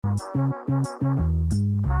All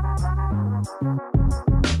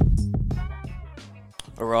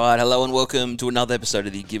right, hello and welcome to another episode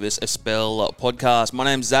of the Give Us a Spell podcast. My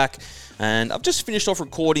name's Zach, and I've just finished off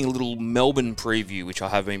recording a little Melbourne preview, which I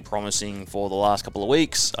have been promising for the last couple of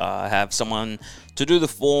weeks. I have someone to do the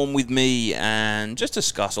form with me and just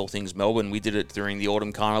discuss all things Melbourne. We did it during the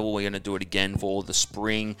Autumn Carnival. We're going to do it again for the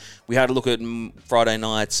spring. We had a look at Friday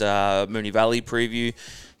night's Moonee Valley preview,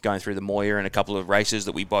 going through the Moir and a couple of races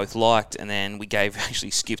that we both liked, and then we actually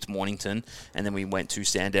skipped Mornington, and then we went to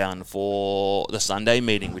Sandown for the Sunday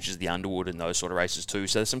meeting, which is the Underwood and those sort of races too.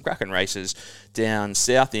 So there's some cracking races down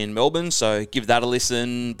south in Melbourne, so give that a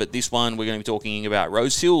listen. But this one, we're going to be talking about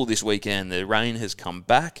Rose Hill this weekend. The rain has come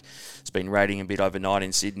back. It's been raining a bit overnight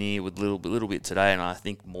in Sydney, with a little bit today, and I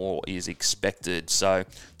think more is expected. So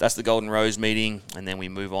that's the Golden Rose meeting, and then we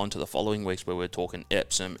move on to the following weeks where we're talking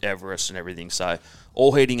Epsom, Everest, and everything. So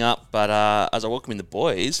all heating up, but as I welcome in the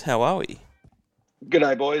boys, how are we?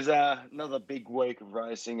 G'day, boys. Another big week of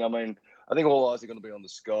racing. I mean, I think all eyes are going to be on the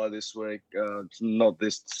Sky this week. It's not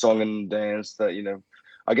this song and dance that,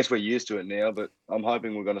 I guess we're used to it now, but I'm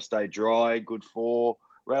hoping we're going to stay dry, good for,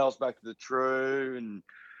 rails back to the true, and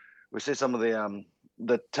we see some of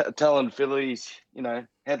the talent fillies,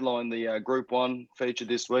 headline the Group 1 feature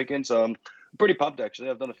this weekend. So I'm pretty pumped, actually.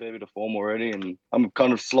 I've done a fair bit of form already, and I'm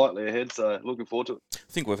kind of slightly ahead, so looking forward to it.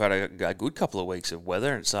 I think we've had a good couple of weeks of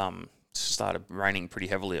weather. It's started raining pretty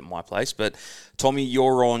heavily at my place. But, Tommy,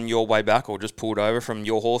 you're on your way back or just pulled over from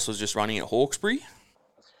your horse was just running at Hawkesbury?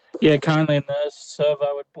 Yeah, currently in the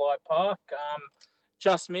servo at Bligh Park.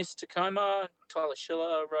 Just missed Tacoma. Tyler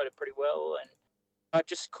Schiller rode it pretty well, and I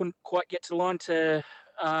just couldn't quite get to the line to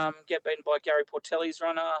get beaten by Gary Portelli's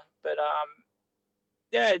runner. But,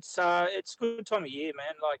 yeah, it's a good time of year,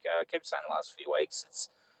 man. Like I kept saying the last few weeks, it's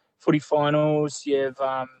footy finals. You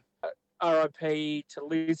have RIP to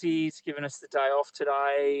Lizzie's giving us the day off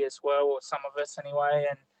today as well, or some of us anyway,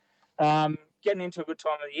 and getting into a good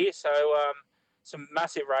time of the year. So some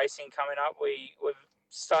massive racing coming up. We're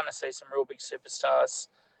starting to see some real big superstars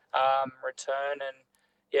return, and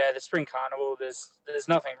yeah, the Spring Carnival, there's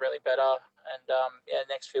nothing really better. And, the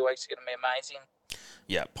next few weeks are going to be amazing.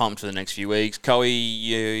 Yeah, pumped for the next few weeks. Coe,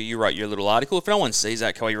 you wrote your little article. If no one sees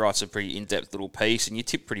that, Coe writes a pretty in-depth little piece, and you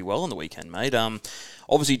tipped pretty well on the weekend, mate.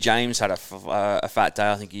 Obviously, James had a fat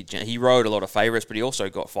day. I think he rode a lot of favourites, but he also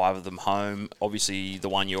got 5 of them home. Obviously, the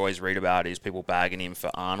one you always read about is people bagging him for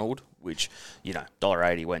Arnold, which,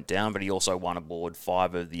 $1.80 went down, but he also won aboard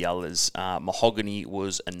 5 of the others. Mahogany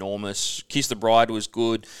was enormous. Kiss the Bride was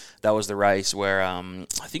good. That was the race where I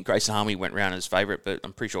think Grayson Harmony went round as favourite, but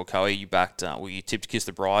I'm pretty sure, Coe, you backed, you tipped Kiss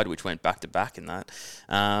the Bride, which went back-to-back in that.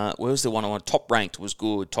 Where was the one I won? Top Ranked was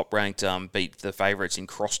good. Top Ranked beat the favourites in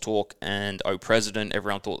Crosstalk and O President.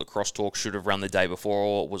 Everyone thought the Crosstalk should have run the day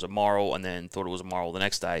before, was a moral, and then thought it was a moral the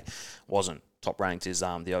next day. Wasn't. Top Ranked is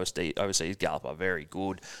the overseas galloper, very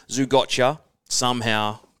good. Zugotcha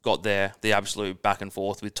somehow got there. The absolute back and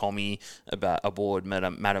forth with Tommy aboard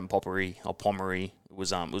Madame Pommery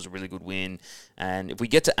was a really good win. And if we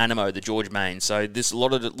get to Animo, the George Main, so this a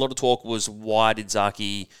lot of talk was, why did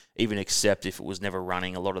Zaki even accept if it was never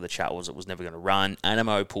running? A lot of the chat was it was never going to run.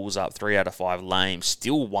 Animo pulls up 3 out of 5 lame,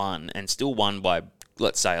 still won by,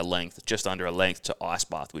 let's say, a length, just under a length, to Ice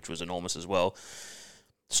Bath, which was enormous as well.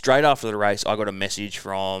 Straight after the race, I got a message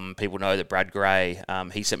from people know that Brad Gray,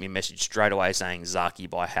 he sent me a message straight away saying Zaki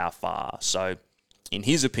by how far. So in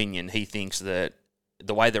his opinion, he thinks that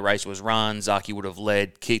the way the race was run, Zaki would have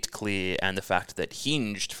led, kicked clear, and the fact that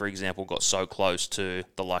Hinged, for example, got so close to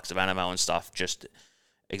the likes of Animo and stuff just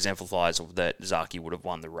exemplifies that Zaki would have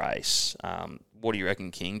won the race. What do you reckon,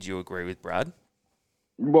 King? Do you agree with Brad?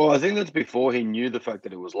 Well, I think that's before he knew the fact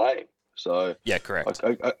that it was lame. So yeah, correct.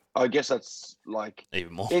 I guess that's like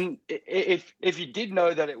even more. If you did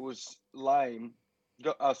know that it was lame,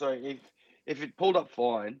 if it pulled up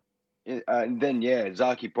fine, then yeah,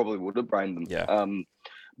 Zaki probably would have brained them. Yeah.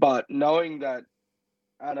 But knowing that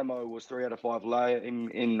Animo was 3 out of 5 lame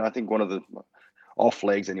in I think one of the off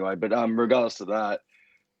legs anyway. But regardless of that,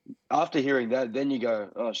 after hearing that, then you go,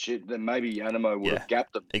 oh shit, then maybe Animo would have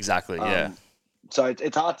gapped them. Exactly. Yeah. So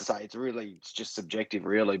it's hard to say. It's just subjective,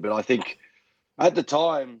 really. But I think at the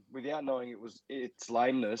time, without knowing its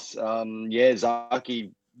lameness,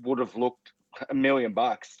 Zaki would have looked $1 million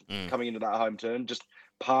coming into that home turn. Just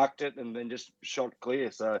parked it and then just shot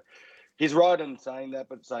clear. So he's right in saying that,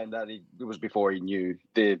 but saying that it was before he knew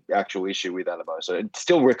the actual issue with Animo. So it's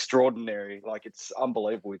still extraordinary. Like, it's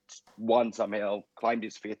unbelievable. It's won somehow, claimed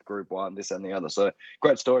his 5th Group 1, this and the other. So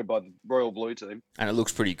great story by the Royal Blue team. And it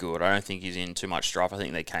looks pretty good. I don't think he's in too much strife. I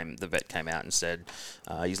think the vet came out and said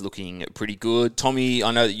he's looking pretty good. Tommy,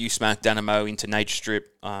 I know that you smacked Animo into Nature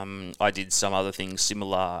Strip. I did some other things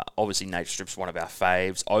similar. Obviously, Nature Strip's one of our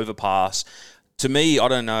faves. Overpass. To me, I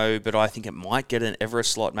don't know, but I think it might get an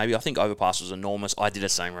Everest slot. Maybe I think Overpass was enormous. I did a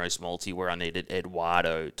same race multi where I needed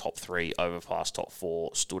Eduardo top 3, Overpass top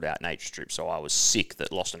 4, stood out Nature Strip. So I was sick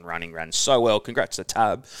that Lost and Running ran so well. Congrats to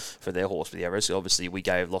Tab for their horse for the Everest. Obviously, we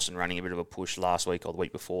gave Lost and Running a bit of a push last week or the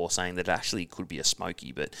week before, saying that it actually could be a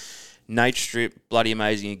smoky. But Nature Strip, bloody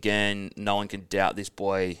amazing again. No one can doubt this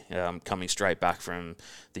boy coming straight back from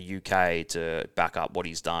the UK to back up what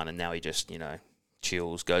he's done, and now he just,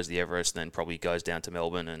 chills, goes to the Everest, and then probably goes down to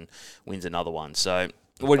Melbourne and wins another one. So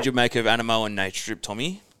what did you make of Animo and Nature Strip,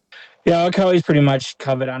 Tommy? Yeah, Cody's pretty much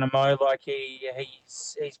covered Animo. Like,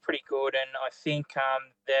 he's pretty good, and I think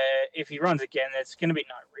if he runs again, there's going to be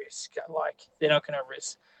no risk. Like, they're not going to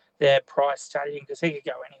risk their price stallion because he could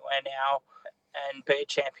go anywhere now and be a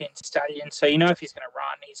champion stallion. So if he's going to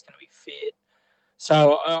run, he's going to be fit.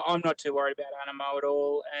 So I'm not too worried about Animo at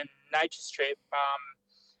all. And Nature Strip,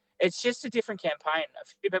 it's just a different campaign. A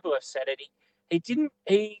few people have said it.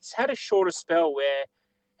 He's had a shorter spell where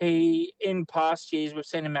in past years, we've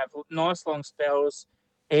seen him have nice long spells.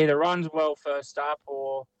 He either runs well first up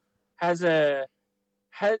or has the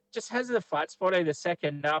flat spot either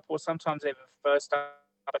second up or sometimes even first up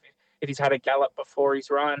if he's had a gallop before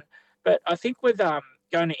he's run. But I think with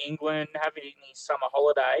going to England, having his summer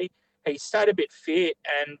holiday, he stayed a bit fit,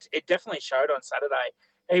 and it definitely showed on Saturday.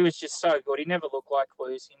 He was just so good. He never looked like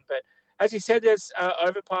losing. But as you said, there's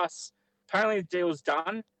Overpass. Apparently the deal's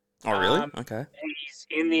done. Oh, really? Okay. He's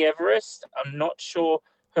in the Everest. I'm not sure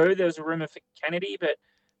who. There was a rumour for Kennedy, but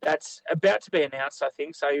that's about to be announced, I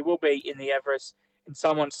think. So he will be in the Everest in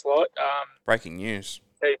someone's slot. Breaking news.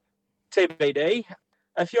 TBD.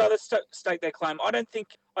 A few others stake their claim. I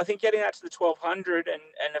think getting out to the 1200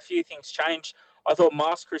 and a few things changed. I thought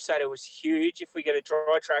Masked Crusader was huge. If we get a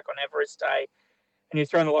dry track on Everest Day, and you're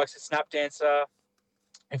throwing the likes of Snap Dancer,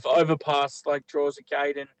 if Overpass draws a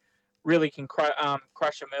gate and really can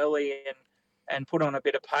crush him early and put on a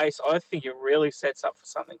bit of pace, I think it really sets up for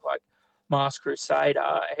something like Masked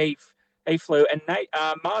Crusader. He flew, and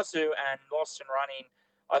Marzu and Lost and Running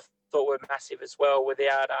I thought were massive as well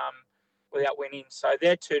without winning. So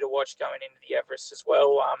they're two to watch going into the Everest as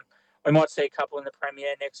well. We might see a couple in the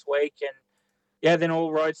Premier next week, and then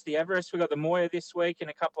all roads to the Everest. We've got the Moya this week and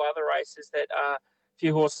a couple other races that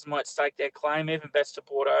few horses might stake their claim. Even Best of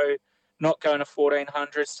Bordeaux not going to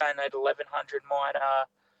 1400, staying at 1100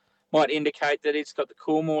 might indicate that it's got the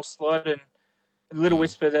Coolmore slot, and a little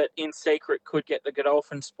whisper that In Secret could get the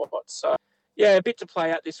Godolphin spot. So a bit to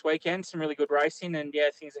play out this weekend. Some really good racing, and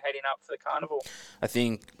things are heading up for the carnival. I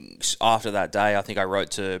think after that day, I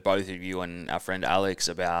wrote to both of you and our friend Alex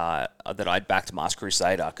about that I'd backed Masked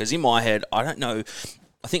Crusader, because in my head, I don't know.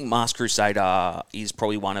 I think Masked Crusader is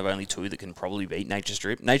probably one of only two that can probably beat Nature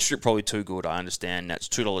Strip. Nature Strip probably too good, I understand. That's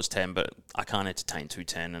 $2.10, but I can't entertain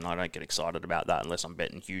 $2.10, and I don't get excited about that unless I'm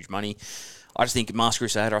betting huge money. I just think Masked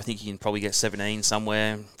Crusader, I think you can probably get 17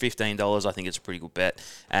 somewhere, $15. I think it's a pretty good bet.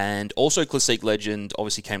 And also Classique Legend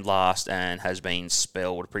obviously came last and has been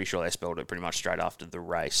spelled. Pretty sure they spelled it pretty much straight after the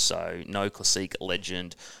race. So no Classique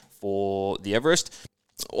Legend for the Everest.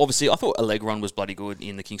 Obviously, I thought Allegron was bloody good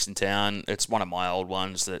in the Kingston Town. It's one of my old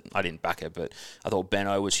ones that I didn't back it, but I thought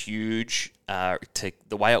Benno was huge. The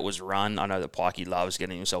way it was run, I know that Pikey loves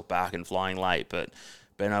getting himself back and flying late, but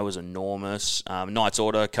Benno was enormous. Knight's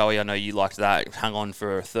Order, Coey, I know you liked that. Hung on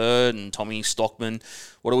for a third, and Tommy Stockman.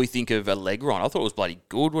 What do we think of Allegron? I thought it was bloody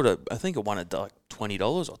good. I think it won at like $20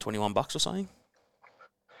 or $21 or something.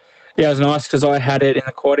 Yeah, it was nice because I had it in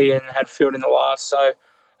the quaddie and had field in the last, so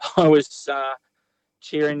I was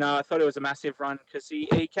cheering. I thought it was a massive run because he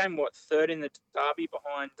came, third in the Derby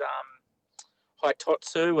behind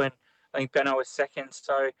Haitotsu, and I think Benno was second.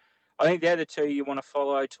 So I think they're the two you want to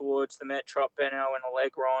follow towards the Metrop, Benno and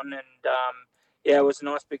Allegron. And it was a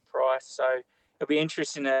nice big price. So it'll be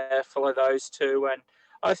interesting to follow those two. And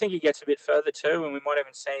I think he gets a bit further too, and we might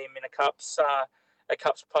even see him in a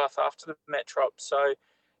Cups path after the Metrop. So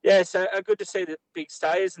so good to see the big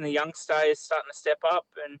stayers and the young stayers starting to step up.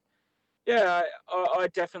 And I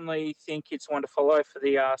definitely think it's one to follow for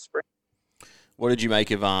the spring. What did you make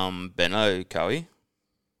of Benno, Coey?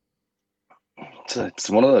 It's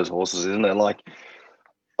one of those horses, isn't it? Like,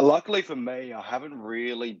 luckily for me, I haven't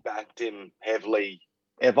really backed him heavily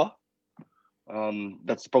ever.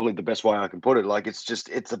 That's probably the best way I can put it. Like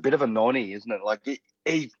it's a bit of a nonny, isn't it? Like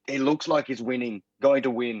he looks like he's going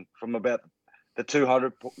to win from about the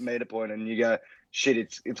 200-meter point, and you go, shit,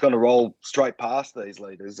 it's going to roll straight past these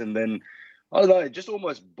leaders, and then I don't know, it just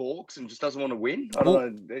almost balks and just doesn't want to win. I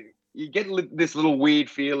don't know. You get this little weird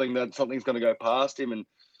feeling that something's going to go past him, and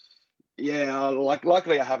yeah,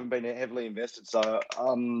 luckily I haven't been heavily invested, so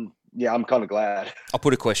yeah, I'm kind of glad. I'll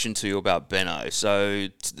put a question to you about Benno. So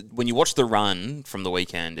when you watch the run from the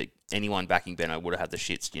weekend, anyone backing Benno would have had the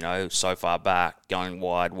shits, so far back, going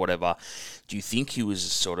wide, whatever. Do you think he was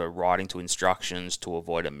sort of riding to instructions to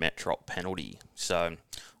avoid a Metrop penalty? So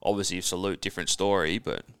obviously, salute, different story,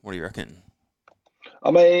 but what do you reckon?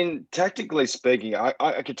 I mean, tactically speaking,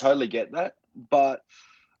 I could totally get that, but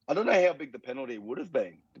I don't know how big the penalty would have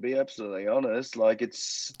been, to be absolutely honest. Like I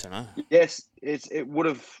don't know. Yes, it would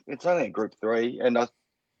have. It's only a Group 3, and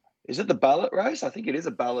is it the ballot race? I think it is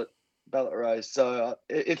a ballot race. So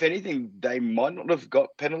if anything, they might not have got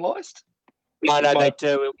penalised. No, they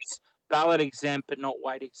do. It was ballot exempt, but not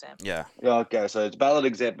weight exempt. Yeah. Okay, so it's ballot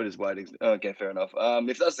exempt, but it's weight exempt. Okay, fair enough.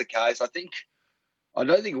 If that's the case, I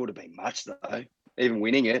don't think it would have been much though, even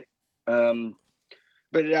winning it.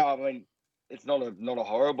 But yeah, I mean, it's not a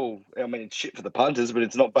horrible. I mean, it's shit for the punters, but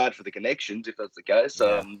it's not bad for the connections if that's the case.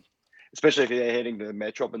 Yeah. Especially if you're heading to the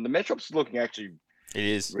Metrop, and the Metrop's looking actually. It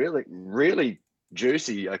is really, really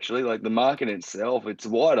juicy. Actually, like the market itself, it's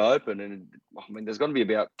wide open, and I mean, there's going to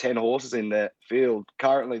be about 10 horses in that field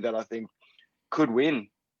currently that I think could win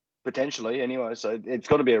potentially. Anyway, so it's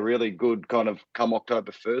got to be a really good kind of come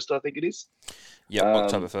October 1st. I think it is. Yeah,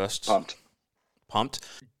 October 1st. Pumped.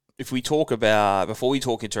 If we talk about, before we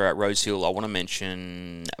talk into Rose Hill, I want to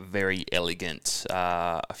mention Very Elegant.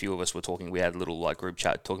 A few of us were talking, we had a little group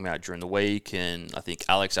chat talking about it during the week, and I think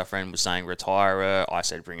Alex, our friend, was saying retire her. I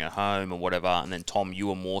said bring her home and whatever. And then Tom, you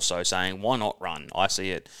were more so saying, why not run? I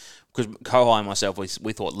see it. Because Kohai and myself,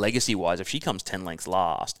 we thought legacy-wise, if she comes 10 lengths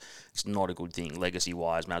last, it's not a good thing.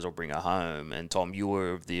 Legacy-wise, may as well bring her home. And Tom, you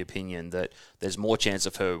were of the opinion that there's more chance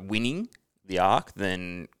of her winning the Arc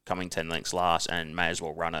than coming 10 lengths last, and may as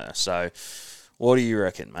well run her. So what do you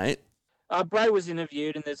reckon, mate? Bray was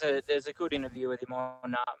interviewed, and there's a good interview with him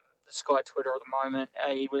on the Sky Twitter at the moment.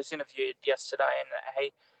 He was interviewed yesterday, and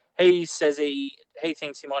he says he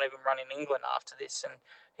thinks he might even run in England after this, and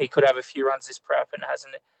he could have a few runs this prep, and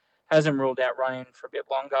hasn't ruled out running for a bit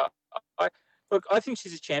longer. I think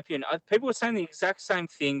she's a champion. People were saying the exact same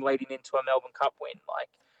thing leading into a Melbourne Cup win. Like,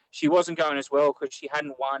 she wasn't going as well because she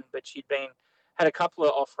hadn't won, but she'd had a couple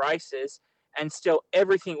of off races, and still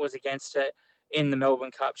everything was against her in the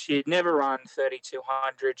Melbourne Cup. She had never run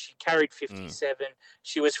 3,200. She carried 57.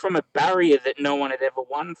 She was from a barrier that no one had ever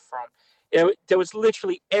won from. There was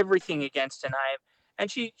literally everything against her name,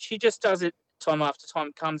 and she just does it time after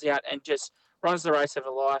time, comes out and just runs the race of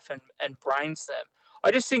her life and brains them.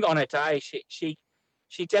 I just think on her day, she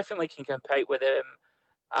definitely can compete with them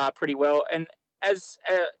pretty well. And as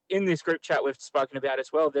in this group chat we've spoken about as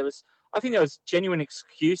well, I think there was genuine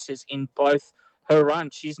excuses in both her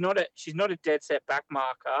runs. She's not a dead set back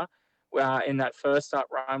marker in that first up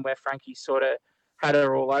run where Frankie sort of had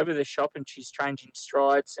her all over the shop, and she's changing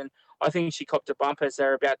strides. And I think she copped a bump as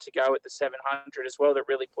they're about to go at the 700 as well that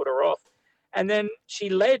really put her off. And then she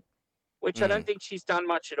led, which I don't think she's done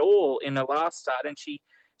much at all in the last start, and she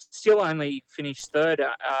still only finished third,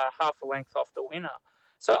 half a length off the winner.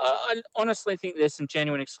 So I honestly think there's some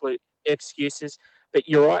genuine excuses. But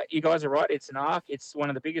you're right. You guys are right. It's an Arc. It's one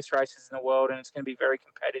of the biggest races in the world, and it's going to be very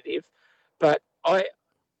competitive. But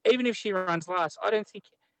even if she runs last, I don't think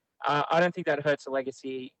that hurts her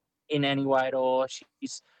legacy in any way at all.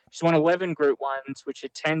 She's won 11 Group 1s, which are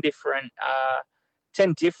 10 different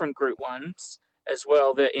Group 1s as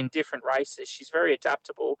well. That in different races. She's very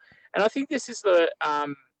adaptable, and I think this is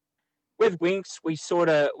with Winx,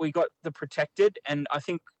 we got the protected, and I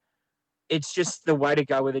think it's just the way to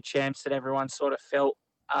go with the champs that everyone sort of felt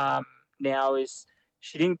now is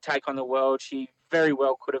she didn't take on the world. She very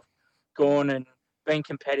well could have gone and been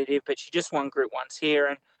competitive, but she just won Group 1s here.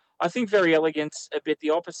 And I think Very Elegant's a bit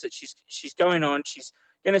the opposite. She's going on. She's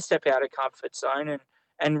going to step out of comfort zone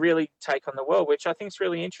and really take on the world, which I think is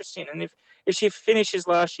really interesting. And if she finishes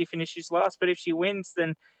last, she finishes last. But if she wins,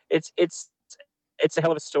 then it's a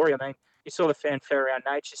hell of a story. I mean, you saw the fanfare around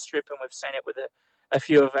Nature Strip, and we've seen it with a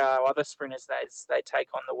few of our other sprinters as they take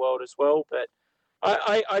on the world as well. But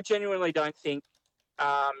I genuinely don't think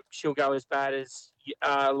she'll go as bad as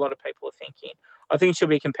a lot of people are thinking. I think she'll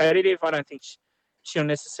be competitive. I don't think she'll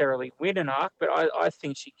necessarily win an Arc, but I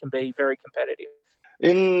think she can be very competitive.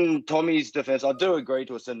 In Tommy's defence, I do agree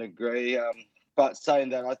to a certain degree, but saying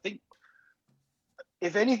that, I think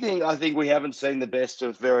if anything, I think we haven't seen the best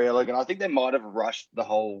of Very Elegant. I think they might have rushed the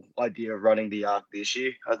whole idea of running the Arc this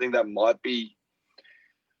year. I think that might be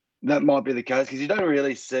the case because you don't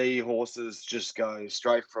really see horses just go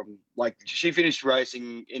straight from, like, she finished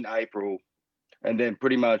racing in April and then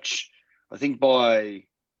pretty much, I think by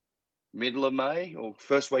middle of May or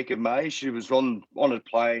first week of May, she was on a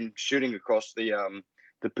plane shooting across the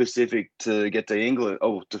Pacific to get to England,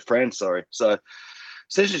 to France, sorry. So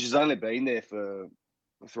essentially she's only been there for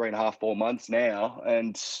 3.5, 4 months now.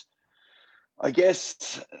 And I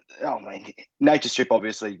guess, Nature Strip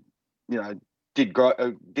obviously, did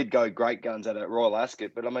go great guns at Royal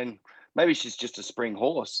Ascot, but I mean, maybe she's just a spring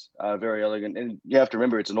horse, Very Elegant. And you have to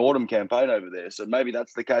remember it's an autumn campaign over there. So maybe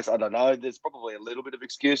that's the case. I don't know. There's probably a little bit of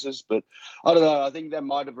excuses, but I don't know. I think they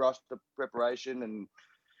might have rushed the preparation, and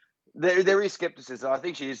there is skepticism. I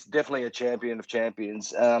think she is definitely a champion of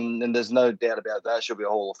champions. And there's no doubt about that. She'll be a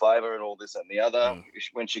Hall of Famer and all this and the other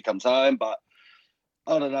when she comes home. But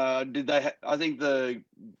I don't know. I think the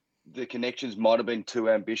connections might have been too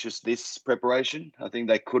ambitious this preparation. I think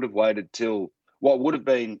they could have waited till what would have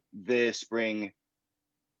been their spring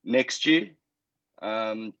next year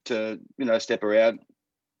to, step around.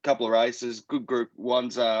 A couple of races, good group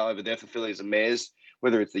ones over there for fillies and mares,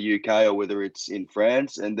 whether it's the UK or whether it's in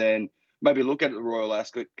France, and then maybe look at the Royal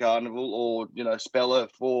Ascot Carnival or, spell her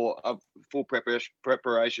for a full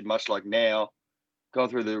preparation, much like now, going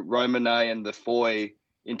through the Romanée and the Foy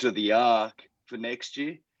into the Arc for next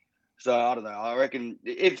year. So I don't know. I reckon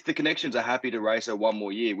if the connections are happy to race her one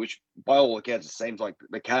more year, which by all accounts it seems like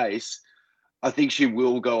the case, I think she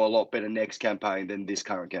will go a lot better next campaign than this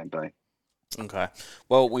current campaign. Okay.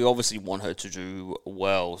 Well, we obviously want her to do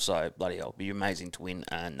well, so bloody hell, it'd be amazing to win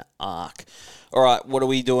an Arc. All right, what are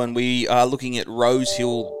we doing? We are looking at Rose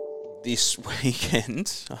Hill this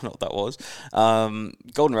weekend. I don't know what that was.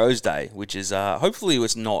 Golden Rose Day, which is hopefully we're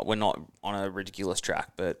not on a ridiculous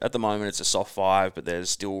track, but at the moment it's a soft 5, but there's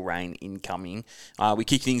still rain incoming. We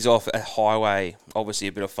kick things off at Highway, obviously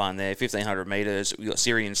a bit of fun there. 1,500 metres. We got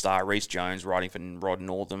Syrian Star Reece Jones riding for Rod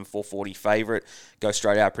Northam, 440 favourite. Go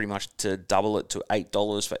straight out pretty much to double it to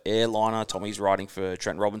 $8 for Airliner. Tommy's riding for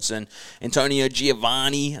Trent Robinson, Antonio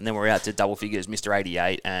Giovanni, and then we're out to double figures, Mr.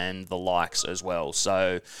 88 and the likes as well.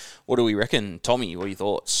 So what do we reckon? Tommy, what are your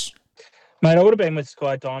thoughts? Mate, I would have been with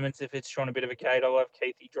Sky Diamonds if it's drawn a bit of a gate. I love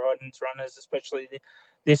Keithy Dryden's runners, especially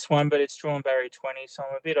this one, but it's drawn Barry 20, so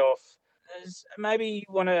I'm a bit off. There's maybe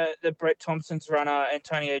one of the Brett Thompson's runner,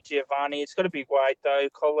 Antonio Giovanni. It's got a big weight though.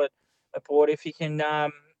 Call it aboard if you can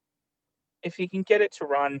get it to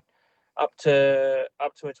run up to a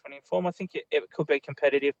 20 form. I think it could be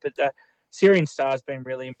competitive, but the Syrian Star's been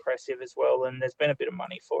really impressive as well, and there's been a bit of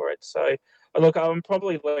money for it. So, look, I'm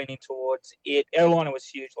probably leaning towards it. Airliner was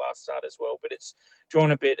huge last start as well, but it's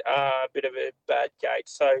drawn a bit of a bad gate.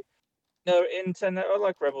 So, no, and I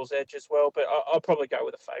like Rebel's Edge as well, but I'll probably go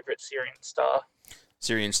with a favourite, Syrian Star.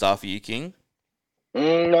 Syrian Star for you, King?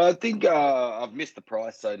 I think I've missed the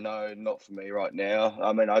price, so no, not for me right now.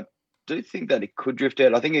 I mean, I do think that it could drift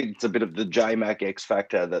out. I think it's a bit of the J-Mac X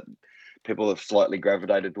factor that people have slightly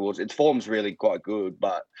gravitated towards. Its form's really quite good,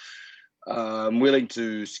 but I'm willing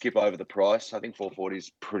to skip over the price. I think 440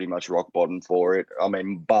 is pretty much rock bottom for it. I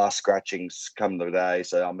mean, bar scratchings come the day.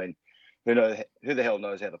 So, I mean, who the hell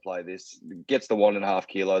knows how to play this? Gets the 1.5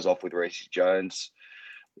 kilos off with Reece Jones.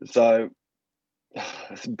 So,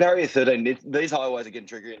 barrier 13, these highways are getting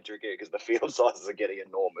trickier and trickier because the field sizes are getting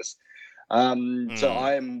enormous. So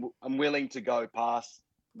I'm willing to go past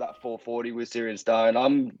that 440 with Syrian Star, and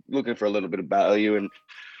I'm looking for a little bit of value, and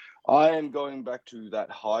I am going back to that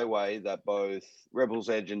highway that both Rebel's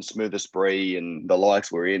Edge and Smooth Esprit and the likes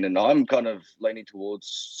were in, and I'm kind of leaning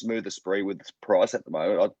towards Smooth Esprit with this price at the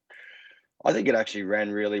moment. I think it actually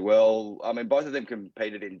ran really well. I mean, both of them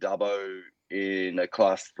competed in Dubbo in a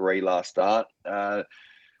Class 3 last start,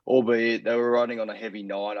 albeit they were running on a heavy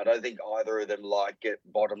 9. I don't think either of them like get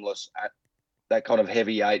bottomless at that kind of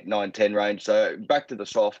heavy 8, 9, 10 range. So back to the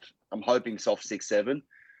soft. I'm hoping soft 6, 7.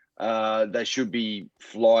 They should be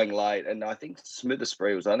flying late. And I think Smooth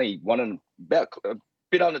Esprit was only about a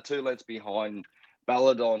bit under 2 lengths behind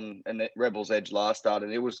Balladon and Rebel's Edge last start.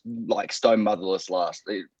 And it was like stone motherless last.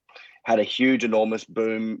 It had a huge, enormous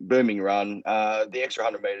booming run. The extra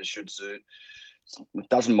 100 metres should suit.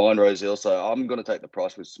 Doesn't mind Rose Hill, so I'm going to take the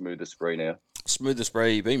price with Smooth Esprit now. Smooth the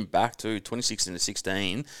spree, been back to 26 into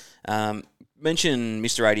 16. Mention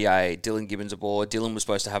Mr. 88, Dylan Gibbons aboard. Dylan was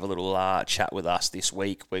supposed to have a little chat with us this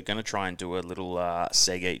week. We're going to try and do a little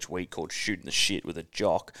seg each week called Shooting the Shit with a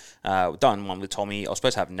Jock. We've done one with Tommy. I was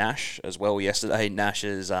supposed to have Nash as well yesterday. Nash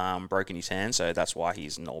has broken his hand, so that's why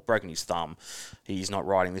he's not broken his thumb. He's not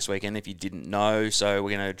riding this weekend, if you didn't know. So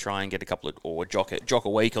we're going to try and get a couple of, or jock a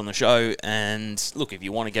week on the show. And look, if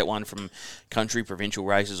you want to get one from country, provincial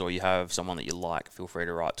races, or you have someone that you like, feel free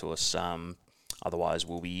to write to us. Otherwise,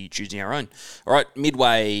 we'll be choosing our own. All right,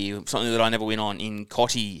 Midway, something that I never win on in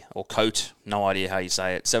Cotty or Coat. No idea how you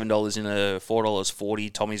say it. $7 in a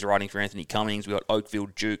 $4.40. Tommy's riding for Anthony Cummings. We've got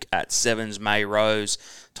Oakfield Duke at sevens. May Rose,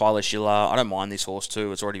 Tyler Schiller. I don't mind this horse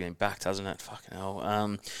too. It's already been backed, hasn't it? Fucking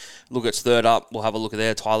hell. Look, it's third up. We'll have a look at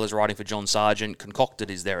there. Tyler's riding for John Sargent. Concocted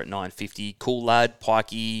is there at $9.50. Cool Lad,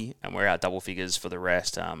 Pikey, and we're out double figures for the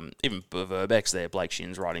rest. Even Verbeck's there. Blake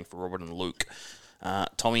Shin's riding for Robert and Luke.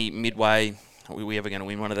 Tommy, Midway. Are we ever going to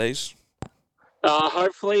win one of these?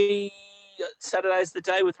 Hopefully Saturday's the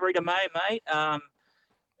day with Rita May, mate.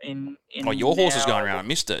 Your horse is going around. I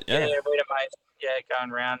missed it. Yeah, Rita May's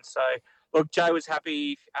going around. So, look, Joe was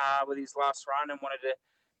happy with his last run and wanted to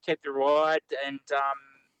keep the ride. And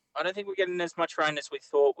I don't think we're getting as much rain as we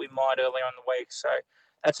thought we might earlier in the week. So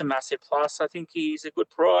that's a massive plus. I think he's a good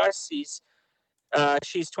price. She's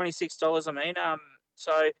 $26.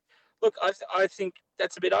 So. Look, I think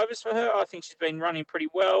that's a bit overs for her. I think she's been running pretty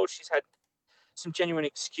well. She's had some genuine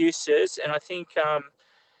excuses, and I think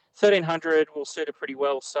 1,300 will suit her pretty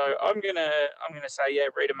well. So I'm gonna say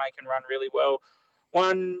Rita May can run really well.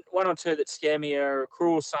 One or two that scare me are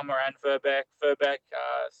Cruel Summer and Verbeck. Verbeck,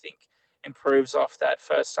 I think, improves off that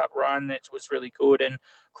first up run. That was really good, and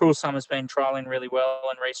Cruel Summer's been trialling really well,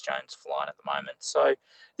 and Reece Jones flying at the moment. So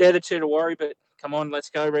they're the two to worry. But come on, let's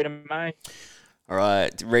go, Rita May. All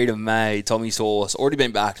right, Rita May, Tommy's horse, already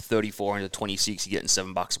been back 34 into 26. You're getting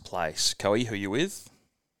 $7 a place. Coey, who you with?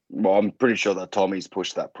 Well, I'm pretty sure that Tommy's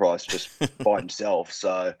pushed that price just by himself.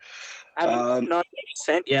 So, I haven't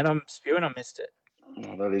 90% yet. I'm spewing. I missed it.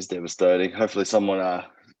 Oh, that is devastating. Hopefully,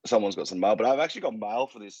 someone's got some mail. But I've actually got mail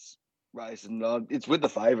for this race, and it's with the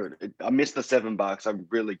favourite. I missed the $7. I'm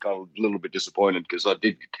really got a little bit disappointed because I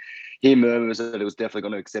did hear murmurs that it was definitely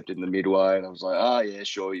going to accept it in the midway, and I was like, yeah,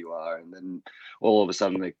 sure you are. And then all of a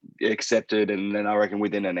sudden they accepted, and then I reckon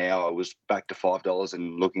within an hour it was back to $5.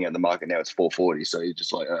 And looking at the market now, it's $4.40. So you're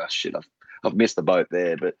just like, oh shit, I've missed the boat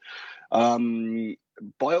there. But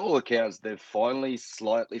by all accounts, they've finally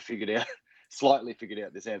slightly figured out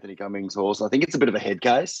this Anthony Cummings horse. I think it's a bit of a head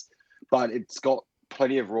case, but it's got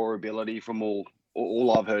plenty of raw ability from all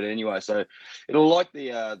I've heard anyway. So it'll like the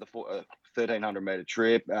 1,300 metre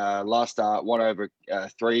trip. Last start, won over a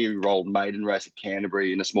 3-year-old maiden race at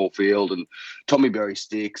Canterbury in a small field, and Tommy Berry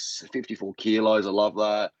sticks, 54 kilos. I love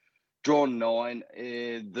that. Drawn 9.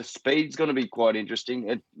 The speed's going to be quite interesting.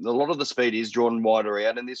 A lot of the speed is drawn wider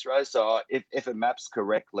out in this race. So if it maps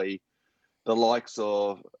correctly, the likes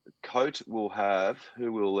of Coat will have,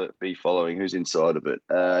 who will it be following? Who's inside of it?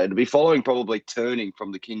 It'll be following probably Turning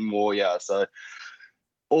from the King Warrior. So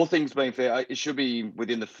all things being fair, it should be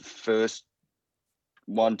within the first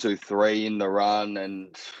 1, 2, 3 in the run.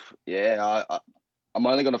 And I'm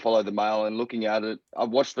only going to follow the mail. And looking at it, I've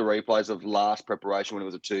watched the replays of last preparation when it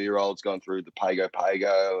was a 2-year-old going through the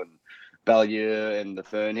Pago and Ballieu and the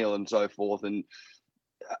Fernhill and so forth. And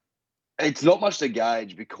it's not much to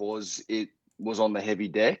gauge because it was on the heavy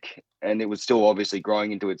deck and it was still obviously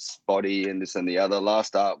growing into its body and this and the other. Last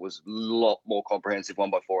start was a lot more comprehensive,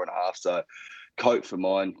 1 by 4.5. So Coat for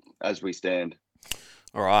mine as we stand.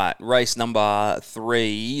 All right, race number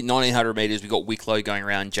 3, 1,900 metres. We got Wicklow going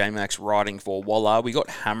around. J-Max riding for Waller. We got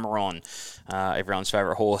Hammer On, everyone's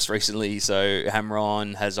favourite horse recently. So Hammer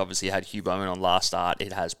On has obviously had Hugh Bowman on last start.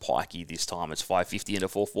 It has Pikey this time. It's 5.50 into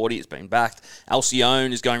 4.40. It's been backed.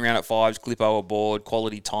 Alcyone is going around at 5s. Clippo aboard.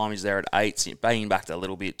 Quality Time is there at 8s. Banging back a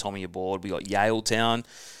little bit. Tommy aboard. We got Yaletown.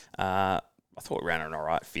 I thought ran an all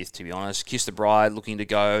right 5th, to be honest. Kiss the Bride looking to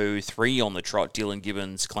go 3 on the trot. Dylan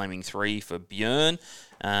Gibbons claiming 3 for Björn.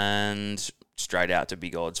 And straight out to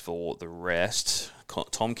big odds for the rest.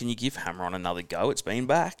 Tom, can you give Hammer On another go? It's been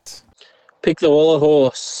backed. Pick the Waller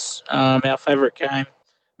horse, our favourite game.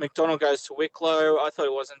 McDonald goes to Wicklow. I thought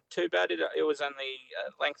it wasn't too bad. It was only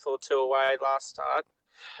a length or 2 away last start.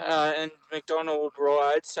 And McDonald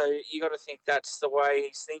rides, so you got to think that's the way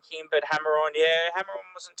he's thinking. But Hammer On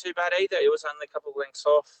wasn't too bad either. It was only a couple of lengths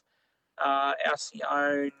off.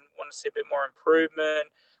 Alcyone, want to see a bit more improvement.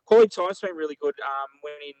 Quality Time's been really good.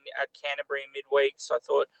 Winning at Canterbury midweek, so I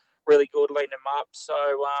thought really good leading him up. So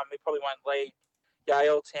he probably won't lead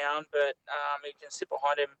Yaletown, but he can sit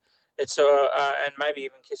behind him it's and maybe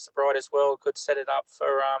even Kiss the Bride as well could set it up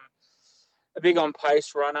for a big on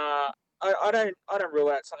pace runner. I don't rule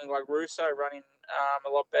out something like Russo running a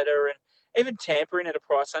lot better, and even tampering at a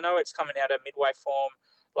price. I know it's coming out of midway form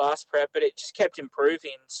last prep, but it just kept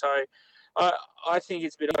improving. So I think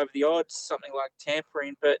it's a bit over the odds, something like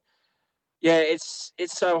tampering. But yeah, it's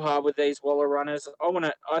so hard with these Waller runners.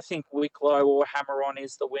 I think Wicklow or Hammer On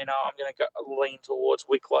is the winner. I'm going to lean towards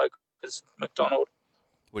Wicklow because McDonald.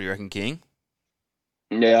 What do you reckon, King?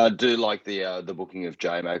 Yeah, I do like the booking of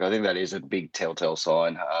J-Mac. I think that is a big telltale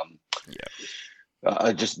sign.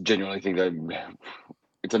 I just genuinely think that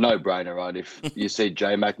it's a no-brainer, right? If you see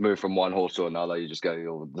J-Mac move from one horse to another, you just go,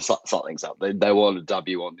 oh, something's up. They want a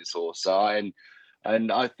W on this horse. So,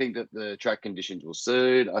 and I think that the track conditions will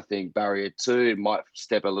suit. I think barrier 2 might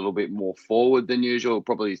step a little bit more forward than usual.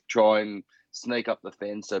 Probably try and sneak up the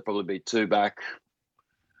fence. So probably be two back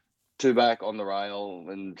on the rail,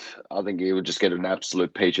 and I think he would just get an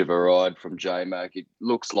absolute peach of a ride from J-Mac. It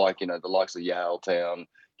looks like, the likes of Yale Town,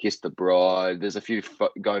 Kiss the Bride. There's a few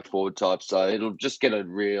go forward types, so it'll just get a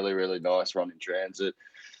really, really nice run in transit.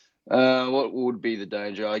 What would be the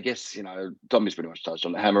danger? I guess, Tommy's pretty much touched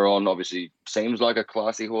on it. Hammer On obviously seems like a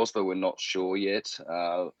classy horse, but we're not sure yet.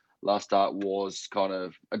 Last start was kind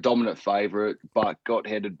of a dominant favourite, but got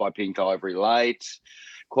headed by Pink Ivory late.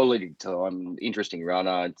 Quality time, interesting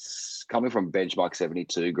runner. It's coming from benchmark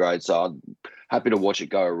 72 grade, so I'm happy to watch it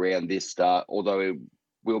go around this start, although it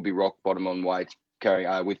will be rock bottom on weight,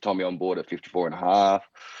 carrying with Tommy on board at 54.5.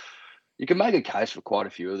 You can make a case for quite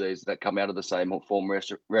a few of these that come out of the same form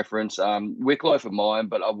reference. Wicklow for mine,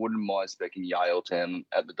 but I wouldn't mind specking Yale Town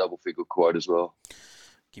at the double figure quote as well.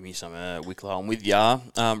 Give me some Wicklow. I'm with ya.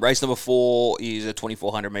 Race number 4 is a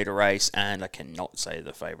 2,400-metre race, and I cannot say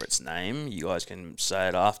the favourite's name. You guys can say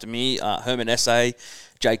it after me. Herman Essay,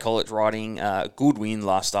 Jay Collett riding. Good win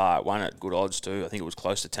last start. Won at good odds too. I think it was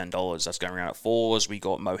close to $10. That's going around at 4s. We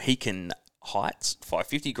got Mohican Heights,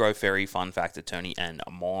 550, Grove Ferry, Fun Factor, Tony, and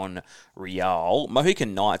Monreal.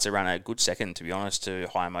 Mohican Knights around a good second, to be honest, to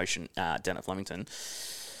High Emotion down at Flemington.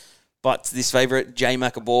 But this favourite,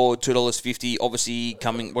 J-Mac aboard, $2.50, obviously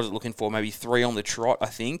coming, what is it looking for? Maybe 3 on the trot, I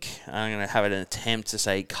think. I'm going to have an attempt to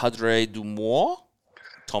say Cadre du Mois.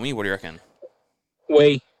 Tommy, what do you reckon?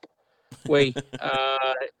 We.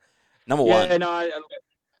 Number 1.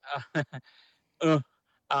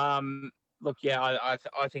 Look, I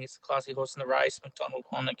think it's a classy horse in the race. McDonald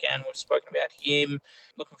on again. We've spoken about him.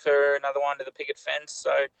 Looking for another one to the picket fence.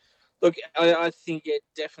 So, look, I think it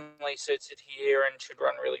definitely suits it here and should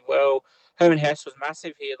run really well. Herman Hess was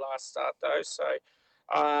massive here last start, though. So,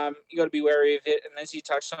 you got to be wary of it. And as you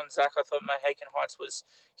touched on, Zach, I thought Mohican Heights was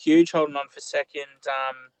huge, holding on for second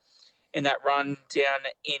in that run down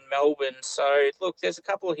in Melbourne. So, look, there's a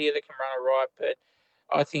couple here that can run all right, but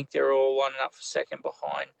I think they're all lining up for second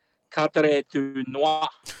behind Cadre du Noir.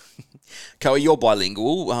 Coe, you're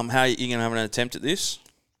bilingual. How are you going to have an attempt at this?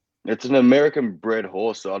 It's an American-bred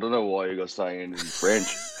horse, so I don't know why you guys saying it in French.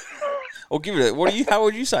 Or give it a... How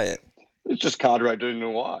would you say it? It's just Cadre du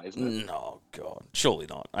Noir, isn't it? No, God. Surely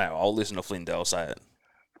not. I'll listen to Flindell say it.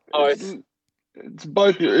 Oh, it's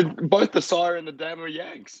both the sire and the dam are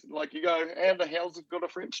Yanks. Like, you go, how the hell's it got a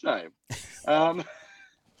French name? But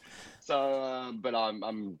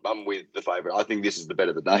I'm with the favourite. I think this is the bet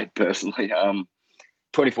of the day, personally.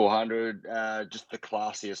 2,400, just the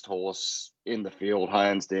classiest horse in the field,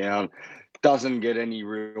 hands down. Doesn't get any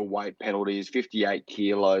real weight penalties. 58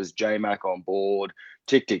 kilos. J-Mac on board.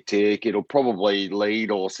 Tick, tick, tick. It'll probably lead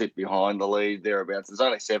or sit behind the lead thereabouts. There's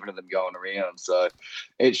only 7 of them going around, so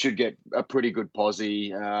it should get a pretty good posse.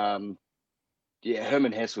 Herman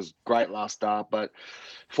Hess was great last start, but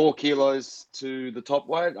 4 kilos to the top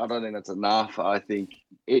weight, I don't think that's enough. I think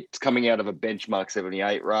it's coming out of a benchmark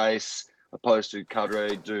 78 race, opposed to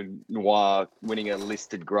Cadre du Noir winning a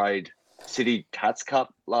listed grade City Tats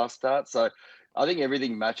Cup last start. So I think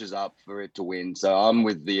everything matches up for it to win. So I'm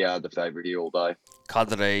with the favourite here all day.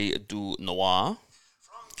 Cadre du Noir.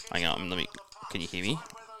 Hang on, can you hear me?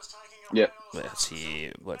 Yep. Let's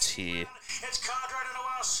hear.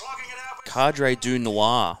 Cadre du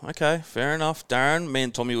Noir. Okay, fair enough. Darren, me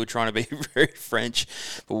and Tommy were trying to be very French,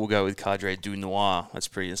 but we'll go with Cadre du Noir.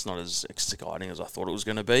 It's not as exciting as I thought it was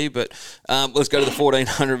going to be, but let's go to the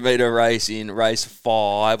 1,400-metre race in race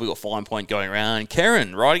 5. We've got Fine Point going around.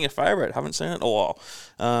 Karen, riding a favourite. Haven't seen it in a while.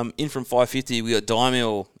 In from 550, we got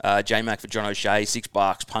Daimil, J-Mac for John O'Shea, $6.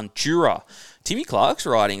 Puntura. Timmy Clark's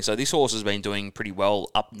riding, so this horse has been doing pretty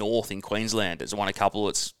well up north in Queensland. It's won a couple.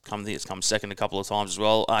 It's come second a couple of times as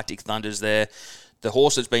well. Arctic Thunder's there. The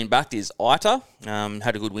horse that's been backed is Ita.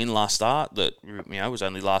 Had a good win last start that was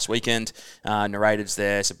only last weekend. Narrated's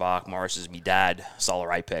there. Sabark, Morris is me dad.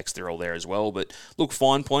 Solar Apex, they're all there as well. But look,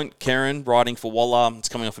 Fine Point, Karen riding for Walla. It's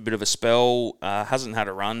coming off a bit of a spell. Hasn't had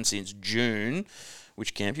a run since June.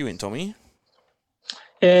 Which camp you in, Tommy?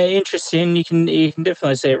 Yeah, interesting. You can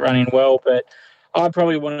definitely see it running well, but I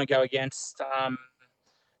probably want to go against a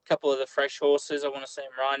couple of the fresh horses. I want to see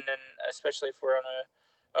them run, and especially if we're on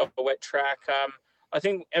a wet track. I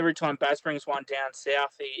think every time Baz brings one down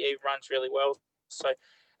south, he runs really well. So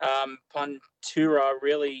Pontura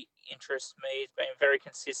really interests me. He's been very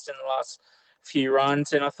consistent the last few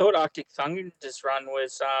runs, and I thought Arctic Thunder's run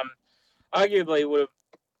was arguably would have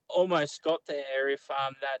almost got there if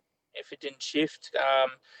it didn't shift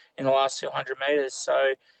in the last 200 metres.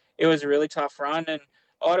 So it was a really tough run, and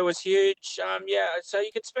Ida was huge. So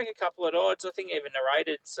you could spec a couple of odds. I think even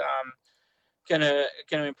Narrated's gonna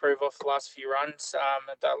improve off the last few runs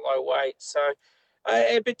at that low weight. So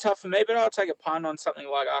a bit tough for me, but I'll take a punt on something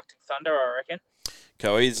like Arctic Thunder, I reckon.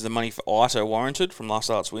 Coey, is the money for Ita warranted from last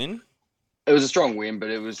start's win? It was a strong win, but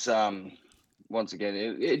it was once again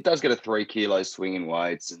it does get a 3 kilo swing in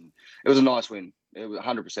weights, and it was a nice win. It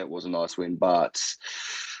 100% was a nice win, but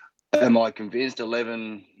am I convinced?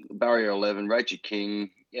 Barrier 11, Rachel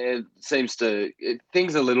King. Yeah, things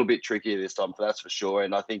are a little bit trickier this time, that's for sure.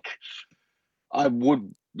 And I think I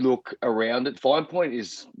would look around it. Fine Point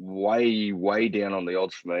is way, way down on the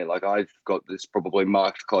odds for me. Like, I've got this probably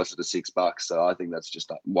marked closer to $6, so I think that's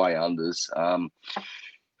just way unders.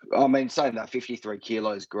 Saying that 53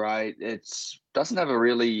 kilos, great. It doesn't have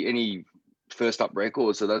any first up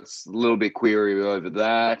record, so that's a little bit query over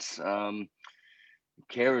that.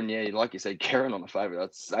 Karen, yeah, like you said, Karen on a favourite.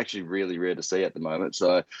 That's actually really rare to see at the moment.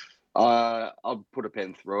 So I'll put a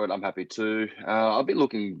pen through it. I'm happy to. I'll be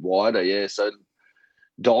looking wider, yeah. So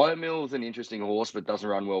Diamill's an interesting horse, but doesn't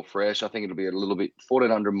run well fresh. I think it'll be a little bit,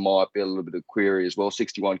 1400 might be a little bit of query as well.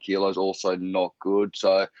 61 kilos, also not good.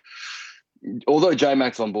 So although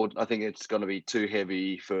J-Mac's on board, I think it's going to be too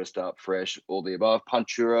heavy, first up, fresh, all the above.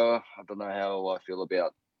 Puntura, I don't know how I feel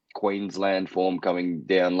about Queensland form coming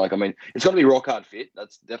down. It's going to be rock hard fit.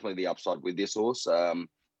 That's definitely the upside with this horse.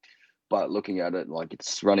 But looking at it, like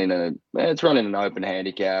it's running an open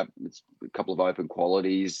handicap. It's a couple of open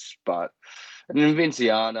qualities, but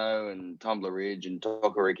Vinciano and Tumbler Ridge and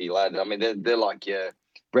Tokariki Lad, they're like your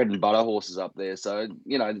bread and butter horses up there. So,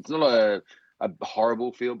 it's not a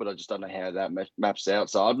horrible field, but I just don't know how that maps out.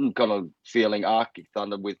 So I'm kind of feeling Arctic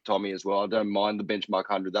Thunder with Tommy as well. I don't mind the benchmark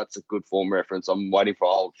 100. That's a good form reference. I'm waiting for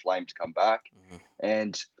Old Flame to come back. Mm-hmm.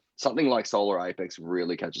 And something like Solar Apex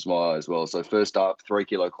really catches my eye as well. So first up, 3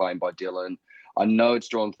 kilo claim by Dylan. I know it's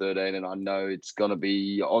drawn 13, and I know it's going to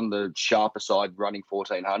be on the sharper side running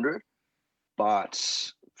 1400, but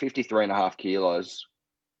 53.5 kilos,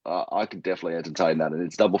 I could definitely entertain that, and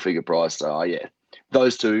it's double figure price. So yeah,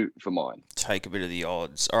 those two for mine. Take a bit of the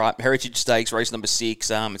odds. All right, Heritage Stakes, race number 6.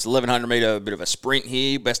 It's 1,100 metre, a bit of a sprint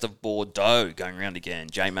here. Best of Bordeaux going around again.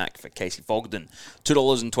 J-Mac for Casey Fogden.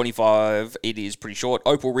 $2.25. It is pretty short.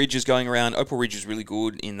 Opal Ridge is going around. Opal Ridge was really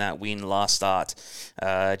good in that win last start.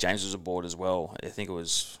 James was aboard as well. I think it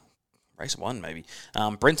was race 1, maybe.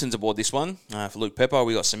 Brenton's aboard this one. For Luke Pepper,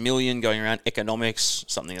 we got Semillion going around. Economics,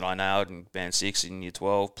 something that I nailed in Band 6 in Year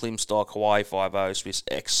 12. Plimstock, Hawaii 5-0, Swiss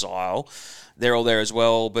Exile. They're all there as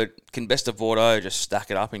well, but can Best of Bordeaux just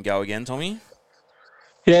stack it up and go again, Tommy?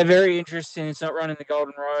 Yeah, very interesting. It's not running the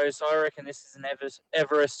Golden Rose. I reckon this is an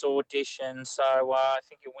Everest audition, so I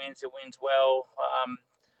think it wins well.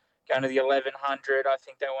 Going to the 1,100, I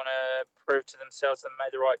think they want to prove to themselves they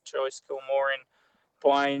made the right choice. Kilmore in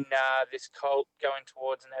buying this colt going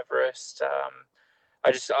towards an Everest.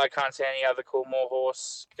 I can't see any other Coolmore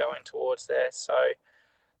horse going towards there. So,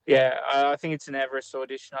 yeah, I think it's an Everest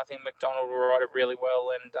audition. I think McDonald will ride it really well,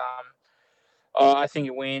 and I think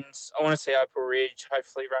it wins. I want to see Opal Ridge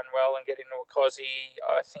hopefully run well and get into a Cozzy.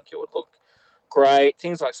 I think it would look great.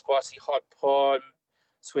 Things like Spicy Hot Pod,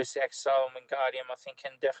 Swiss Exile, and Wingardium, I think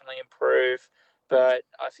can definitely improve. But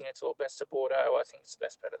I think it's all Best of Bordeaux. I think it's the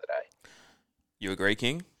best bet of the day. You agree,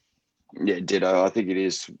 King? Yeah, ditto. I think it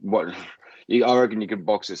is. I reckon you could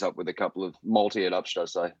box this up with a couple of multi and up, should I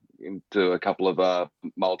say, into a couple of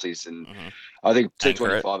multis, and I think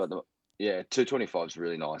 225 at the. Yeah, 225 is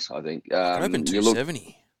really nice. I think. Open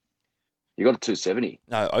 270. You got a 270.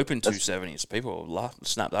 No, open 270. So people will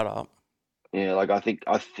snap that up. Yeah,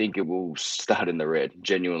 I think it will start in the red.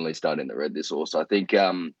 Genuinely start in the red. This horse. I think.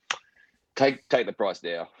 Take the price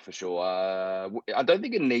there for sure. I don't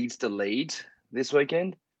think it needs to lead this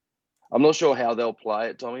weekend. I'm not sure how they'll play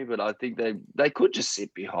it, Tommy, but I think they could just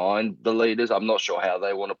sit behind the leaders. I'm not sure how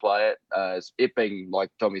they want to play it. It being, like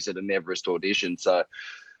Tommy said, an Everest audition. So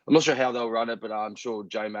I'm not sure how they'll run it, but I'm sure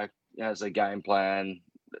J-Mac has a game plan.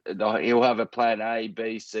 He'll have a plan A,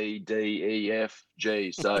 B, C, D, E, F,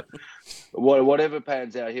 G. So whatever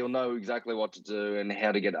pans out, he'll know exactly what to do and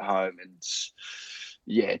how to get it home. And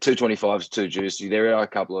yeah, 225 is too juicy. There are a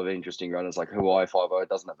couple of interesting runners like Hawaii 50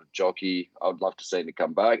 doesn't have a jockey. I would love to see him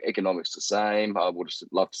come back. Economics the same. I would have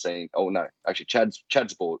loved to see. Oh no, actually Chad's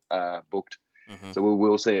booked, so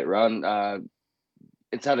we'll see it run.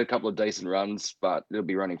 It's had a couple of decent runs, but it'll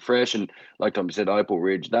be running fresh. And like Tom said, Opal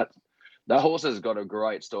Ridge, that horse has got a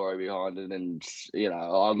great story behind it. And,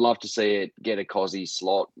 I'd love to see it get a Cosy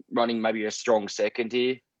slot, running maybe a strong second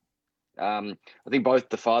here. I think both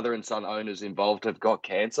the father and son owners involved have got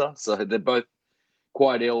cancer. So they're both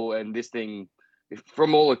quite ill. And this thing,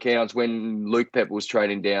 from all accounts, when Luke Pep was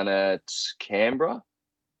training down at Canberra,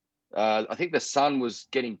 I think the son was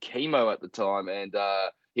getting chemo at the time, and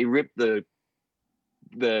he ripped the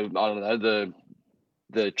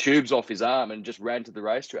tubes off his arm and just ran to the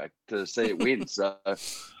racetrack to see it win. So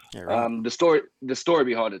yeah, right. The story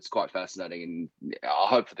behind it's quite fascinating, and I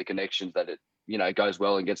hope for the connections that it goes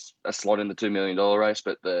well and gets a slot in the $2 million race.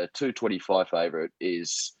 But the 225 favourite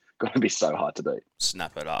is going to be so hard to beat.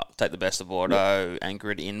 Snap it up. Take the best of auto,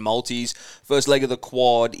 anchor it in multis. First leg of the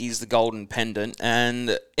quad is the Golden Pendant,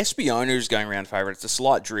 and Espiona is going around favourite. It's a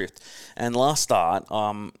slight drift, and last start,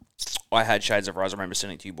 I had Shades of Rose. I remember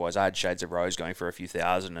sending it to you boys. I had Shades of Rose going for a few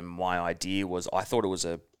thousand, and my idea was I thought it was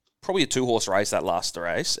probably a 2-horse race, that last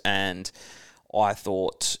race, and I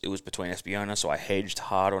thought it was between Espiona, so I hedged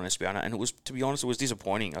hard on Espiona, and to be honest, it was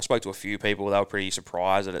disappointing. I spoke to a few people. They were pretty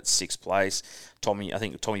surprised that it's 6th place. I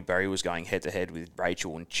think Tommy Berry was going head-to-head with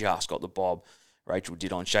Rachel and just got the bob. Rachel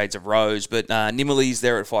did on Shades of Rose, but Nimmerly's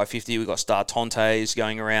there at 550. We've got Star Tontes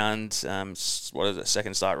going around.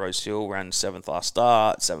 Second start, Rose Hill, ran 7th last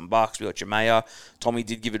start, $7. We got Jamea. Tommy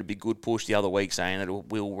did give it a big good push the other week, saying that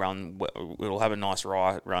it'll have a nice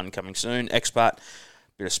run coming soon. Expat,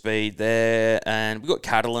 bit of speed there, and we got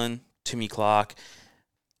Catalan, Timmy Clark.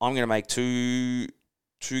 I'm going to make two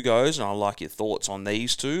goes, and I like your thoughts on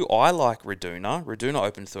these two. I like Reduna. Reduna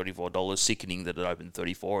opened $34. Sickening that it opened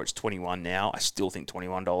 $34. It's $21 now. I still think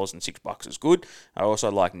 $21 and $6 is good. I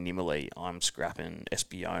also like Nimmerly. I'm scrapping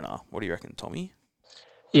Espiona. What do you reckon, Tommy?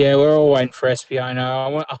 Yeah, we're all waiting for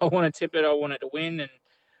Espiona. I want to tip it. I want it to win, and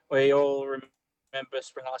we all remember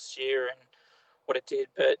spring last year and what it did.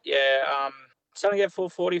 But yeah, it's only get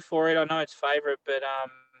 440 for it. I know it's favourite, but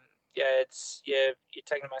you're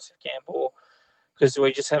taking a massive gamble, because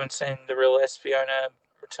we just haven't seen the real Espiona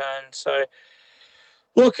return. So,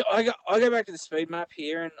 look, I go back to the speed map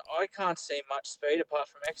here, and I can't see much speed apart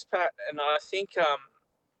from Expat. And I think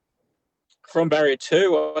from barrier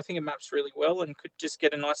 2, I think it maps really well and could just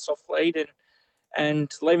get a nice soft lead and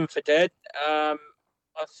leave him for dead. I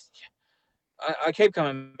keep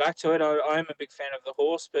coming back to it. I am a big fan of the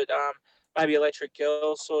horse, but maybe Electric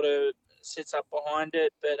Girl sort of sits up behind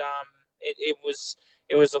it. But it was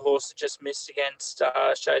the horse that just missed against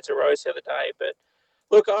Shades of Rose the other day. But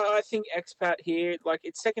look, I think Expat here, like,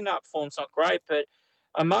 its second up form's not great, but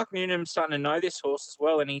Mark Newnham's starting to know this horse as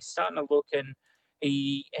well, and he's starting to look, and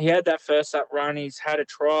he had that first up run. He's had a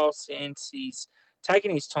trial since. He's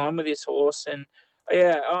taken his time with this horse, and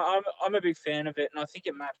yeah, I'm a big fan of it, and I think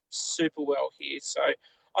it maps super well here. So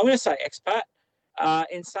I'm going to say Expat.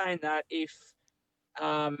 In saying that, if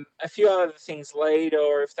a few other things lead,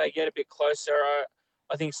 or if they get a bit closer,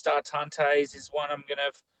 I think Star Tantes is one I'm going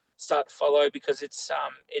to start to follow, because it's a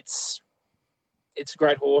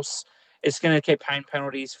great horse. It's going to keep paying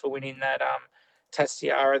penalties for winning that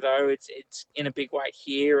Tastiara, though. It's in a big weight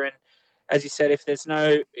here, and as you said, if there's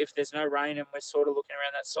no rain and we're sort of looking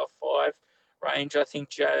around that soft 5 range, I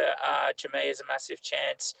think Jamea is a massive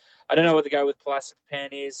chance. I don't know what the go with Plastic Pan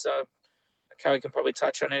is. Kelly can probably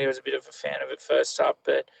touch on it. He was a bit of a fan of it first up,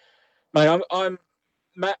 but mate, I'm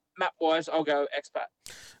map wise, I'll go Expat.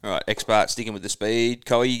 All right, Expat sticking with the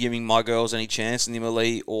speed. Are you giving my girls any chance,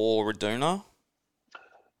 Nimmerly or Reduna?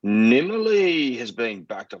 Nimmerly has been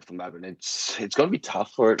backed off the map, and it's going to be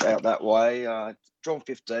tough for it out that way. Drawn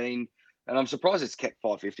 15, and I'm surprised it's kept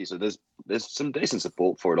 550. So there's some decent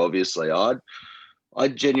support for it. Obviously, I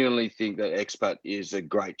genuinely think that Expat is a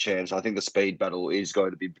great chance. I think the speed battle is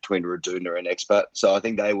going to be between Reduna and Expat, so I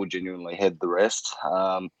think they will genuinely head the rest.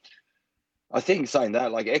 I think saying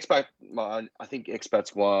that, like Expat, I think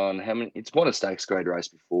Expat's won how many? It's won a stakes grade race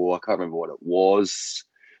before. I can't remember what it was.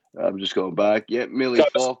 I'm just going back. Yeah, Millie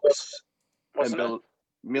Fox and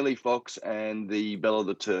Millie Fox and the Belle of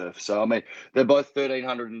the Turf. So I mean, they're both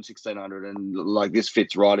 1,300 and 1,600, and like this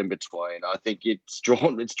fits right in between. I think it's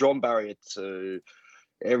drawn barrier to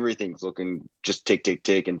everything's looking just tick tick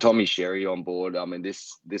tick. And Tommy Sherry on board. I mean,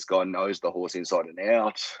 this guy knows the horse inside and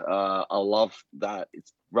out. I love that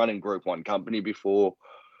it's running Group 1 company before.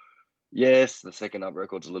 Yes, the second up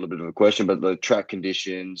record's a little bit of a question, but the track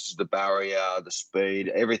conditions, the barrier, the speed,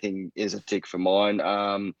 everything is a tick for mine.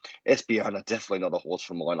 Espiona, definitely not a horse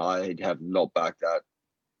for mine. I have not backed that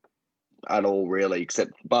at all, really,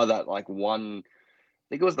 except by that like one. I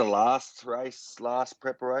think it was the last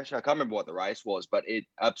preparation. I can't remember what the race was, but it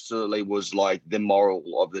absolutely was like the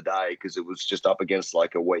moral of the day because it was just up against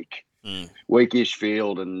like a weakish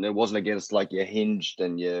field, and it wasn't against like your Hinged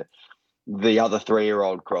and the other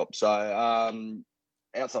 3-year-old crop. So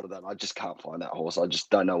outside of that, I just can't find that horse. I just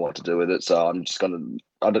don't know what to do with it. So I'm just going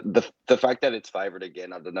to the fact that it's favourite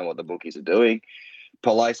again, I don't know what the bookies are doing.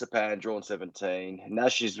 Palacepan, drawn 17.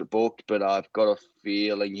 Nash is booked, but I've got a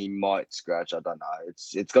feeling he might scratch. I don't know.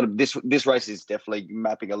 It's got this race is definitely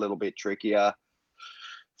mapping a little bit trickier.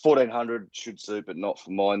 1,400 should suit, but not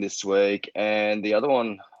for mine this week. And the other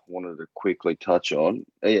one wanted to quickly touch on.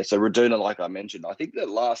 Yeah, so Raduna, like I mentioned, I think the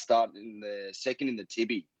last start in the second in the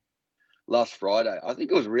Tibby last Friday, I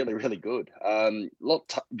think it was really, really good.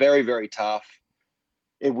 Very, very tough.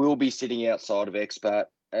 It will be sitting outside of expat,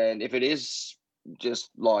 and if it is just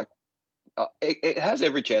like it has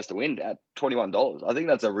every chance to win at $21. I think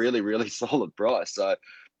that's a really, really solid price. So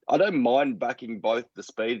I don't mind backing both the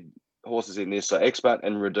speed horses in this, so Expat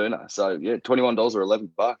and Raduna. So yeah, $21 or $11.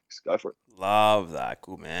 Go for it. Love that.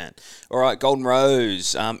 Good man. All right, Golden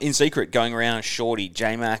Rose. In secret, going around shorty.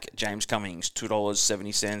 J-Mac, James Cummings,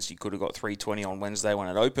 $2.70. You could have got $3.20 on Wednesday when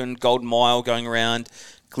it opened. Golden Mile going around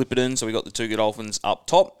Clipperton. So we got the two Godolphins up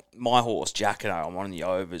top. My horse, Jacquino, I'm on the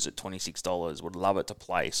overs at $26. Would love it to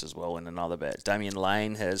place as well in another bet. Damien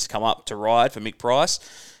Lane has come up to ride for Mick Price.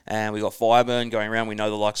 And we got Fireburn going around. We know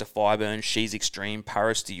the likes of Fireburn, She's Extreme,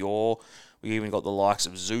 Paris Dior. We even got the likes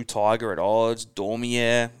of Zoo Tiger at odds,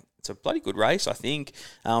 Dormier. It's a bloody good race, I think.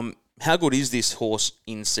 How good is this horse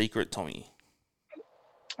in secret, Tommy?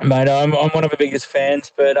 Mate, I'm one of the biggest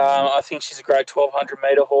fans, but I think she's a great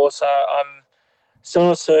 1,200-metre horse. I'm still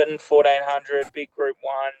not certain. 1,400, big Group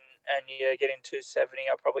 1, and yeah, getting 270.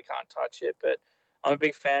 I probably can't touch it, but I'm a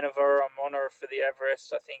big fan of her. I'm on her for the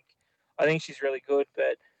Everest. I think she's really good,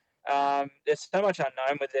 but there's so much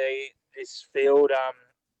unknown with this field.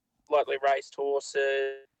 Lightly raced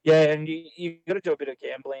horses. Yeah, and you got to do a bit of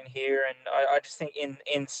gambling here, and I just think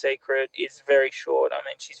in secret is very short. I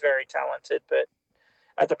mean, she's very talented, but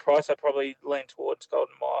at the price, I'd probably lean towards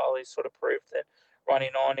Golden Mile. He's sort of proved that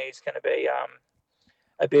running on, he's going to be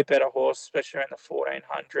a bit better horse, especially around the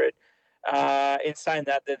 1,400. In saying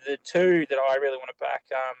that, the two that I really want to back,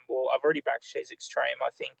 well, I've already backed She's Extreme. I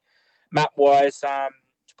think map-wise,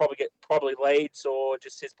 probably leads or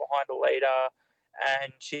just sits behind a leader,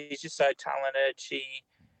 and she's just so talented.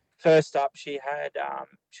 First up, she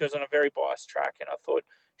was on a very biased track, and I thought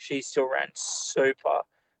she still ran super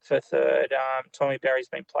for third. Tommy Berry's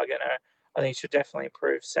been plugging her. I think she'll definitely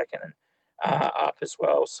improve second up as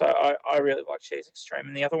well. So I really like She's Extreme.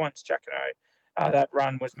 And the other one's Jacquino. That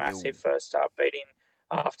run was massive first up, beating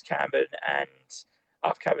Aft Cabin, and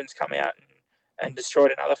Aft Cabin's come out and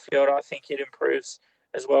destroyed another field. I think it improves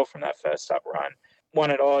as well from that first up run.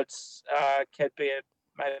 One at odds, could be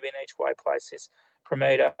maybe an each way place is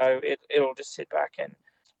Prometo. It'll just sit back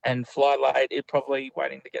and fly late. It probably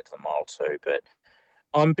waiting to get to the mile too. But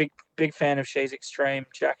I'm big fan of She's Extreme.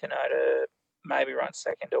 Jacquino to maybe run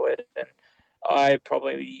second to it, and I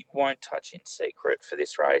probably won't touch in secret for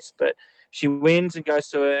this race. But if she wins and goes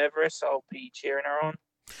to Everest, I'll be cheering her on.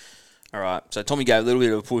 All right. So Tommy gave a little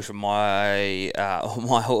bit of a push for my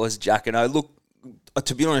horse Jacquino. Look,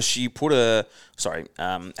 to be honest, he put a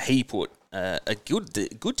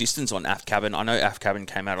good distance on Aft Cabin. I know Aft Cabin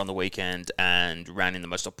came out on the weekend and ran in the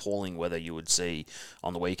most appalling weather you would see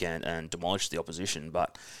on the weekend and demolished the opposition.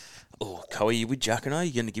 But, Coe, you with Jacquino?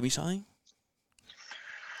 You going to give me something?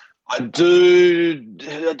 I do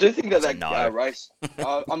think that race.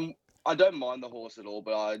 I don't mind the horse at all,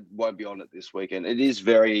 but I won't be on it this weekend. It is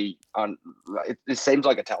very it seems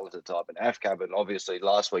like a talented type. And Aft Cabin, obviously,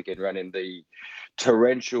 last weekend ran in the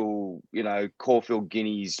torrential, Caulfield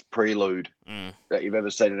Guineas prelude that you've ever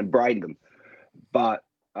seen and brained them. But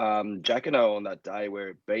Jacquino on that day where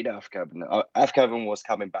it beat Aft Cabin was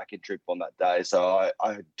coming back in trip on that day. So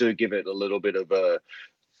I do give it a little bit of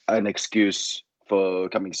an excuse for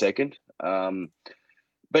coming second.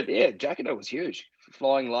 But yeah, Jacquino was huge.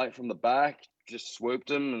 Flying late from the back, just swooped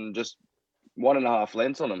him and just 1.5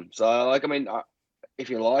 lengths on him. So, if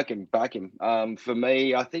you like him, back him. For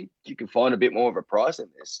me, I think you can find a bit more of a price in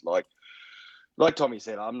this. Like Tommy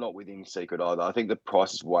said, I'm not within secret either. I think the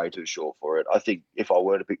price is way too short for it. I think if I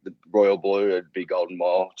were to pick the Royal Blue, it'd be Golden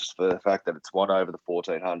Mile, just for the fact that it's won over the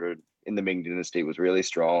 1400 in the Ming Dynasty, was really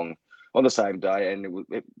strong on the same day, and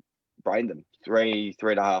it brained them. Three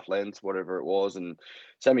and a half lengths, whatever it was, and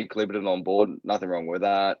Sammy Clipperton on board, nothing wrong with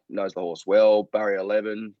that. Knows the horse well. Barrier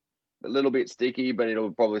 11, a little bit sticky, but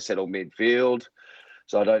it'll probably settle midfield.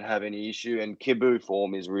 So I don't have any issue. And Kibu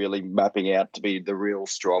form is really mapping out to be the real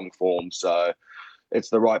strong form. So it's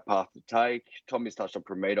the right path to take. Tommy's touched on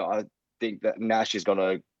Prometa. I think that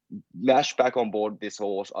Nash back on board this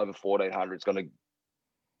horse over 1400 is going to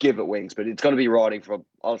give it wings, but it's going to be riding for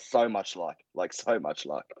so much luck.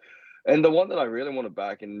 And the one that I really want to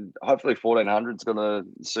back, and hopefully 1400 is going to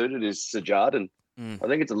suit it, is Sir Jardin. I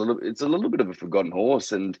think it's a little bit of a forgotten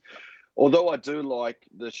horse, and although I do like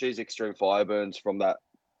the She's Extreme Fireburns from that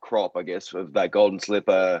crop, I guess, of that Golden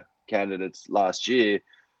Slipper candidates last year,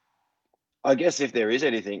 I guess if there is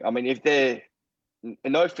anything, I mean,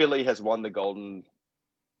 no filly has won the Golden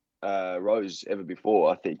Rose ever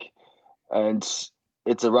before, I think, and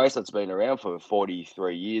it's a race that's been around for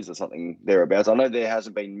 43 years or something thereabouts. I know there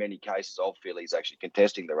hasn't been many cases of fillies actually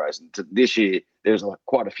contesting the race, and this year there's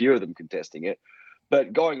quite a few of them contesting it.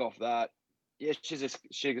 But going off that, yeah, she's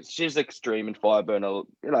Extreme and Fireburn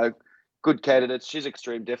are, good candidates. She's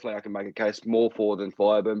Extreme, definitely I can make a case more for than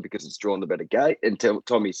Fireburn because it's drawn the better gate until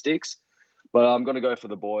Tommy sticks. But I'm going to go for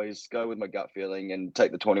the boys, go with my gut feeling, and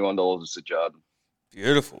take the $21 of Sir Jardin.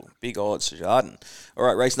 Beautiful. Big odds to Jardin. All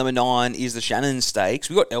right, race number 9 is the Shannon Stakes.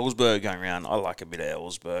 We've got Ellsberg going around. I like a bit of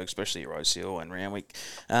Ellsberg, especially at Rosehill and Randwick.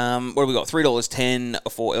 What have we got? $3.10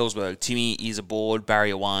 for Ellsberg. Timmy is aboard.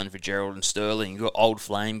 Barrier 1 for Gerald and Sterling. You've got Old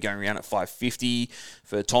Flame going around at $5.50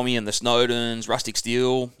 for Tommy and the Snowdens. Rustic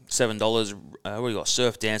Steel, $7. What have we got?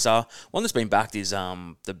 Surf Dancer. One that's been backed is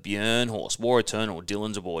the Björn horse. War Eternal.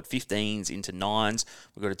 Dylan's aboard. 15s into 9s.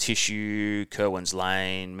 We've got a Tissue, Kerwin's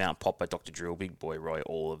Lane, Mount Popper, Dr. Drill, Big Boy Roy,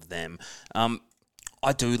 all of them.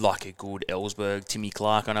 I do like a good Ellsberg. Timmy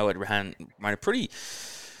Clark, I know it ran a pretty,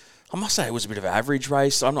 I must say it was a bit of an average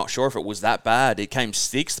race. I'm not sure if it was that bad. It came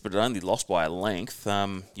 6th, but it only lost by a length.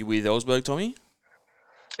 You with Ellsberg, Tommy?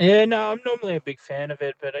 Yeah, no, I'm normally a big fan of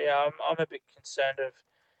it, but yeah, I'm a bit concerned of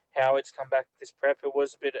how it's come back this prep. It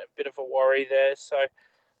was a bit of a worry there. So,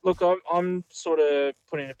 look, I'm sort of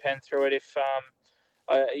putting a pen through it. If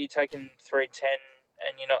you're taking 310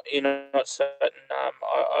 and you're not certain,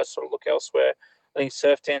 I sort of look elsewhere. I think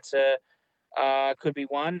Surf Dancer could be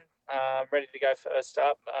one, ready to go first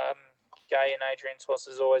up. Gay and Adrian's horse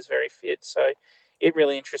is always very fit, so it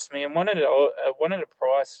really interests me. And one at a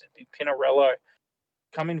price, it'd be Pinarello,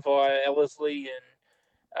 coming via Ellerslie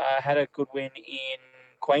and had a good win in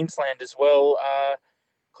Queensland as well.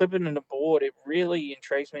 Clipping on the board, it really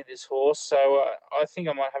intrigues me, this horse. So I think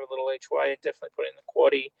I might have a little each way and definitely put it in the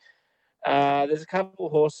quaddie. There's a couple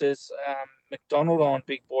of horses. McDonald on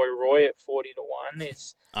Big Boy Roy at 40 to 1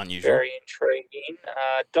 is unusual, very intriguing.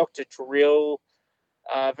 Dr. Drill,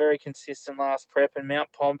 very consistent last prep, and Mount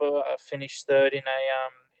Pomba finished third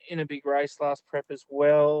in a big race last prep as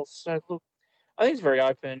well. So look, I think it's very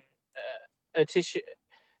open.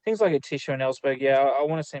 Things like a Tissue and Ellsberg, yeah, I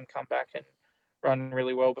want to see him come back and run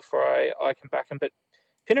really well before I can back him. But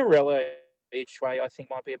Pinarello each way, I think,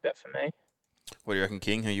 might be a bet for me. What do you reckon,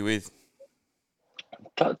 King? Who are you with?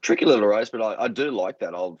 Tricky little race, but I do like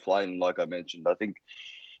that Old Flame, like I mentioned. I think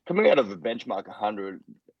coming out of a benchmark 100,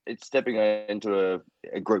 it's stepping into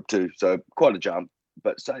a Group 2, so quite a jump.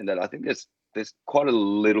 But saying that, I think there's quite a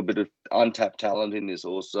little bit of untapped talent in this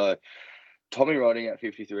horse. So Tommy riding at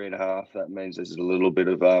 53.5, that means there's a little bit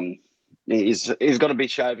of he's going to be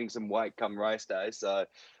shaving some weight come race day. So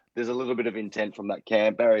there's a little bit of intent from that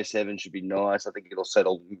camp. Barrier 7 should be nice. I think it'll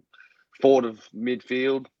settle forward of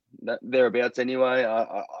midfield, thereabouts anyway.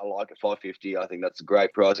 I like it, 550. I think that's a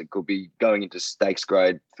great price. It could be going into stakes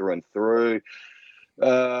grade through and through.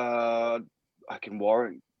 I can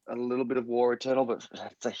warrant a little bit of War Eternal, but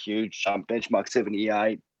that's a huge jump. Benchmark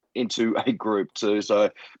 78 into a Group 2, so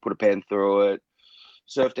put a pen through it.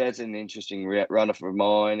 Surf Dance is an interesting runner for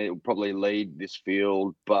mine. It will probably lead this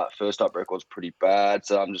field, but first up record's pretty bad,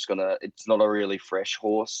 so I'm just gonna. It's not a really fresh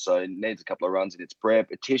horse, so it needs a couple of runs in its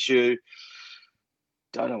prep. A Tissue,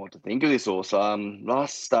 don't know what to think of this horse.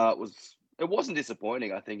 Last start wasn't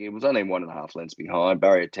disappointing. I think it was only 1.5 lengths behind.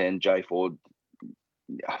 Barrier 10, J Ford,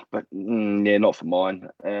 but yeah, not for mine.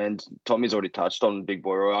 And Tommy's already touched on Big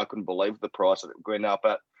Boy Roy. I couldn't believe the price that it went up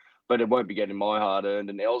at, but it won't be getting my hard earned.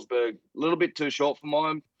 And Ellsberg, a little bit too short for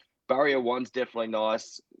mine. Barrier 1's definitely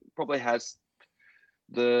nice. Probably has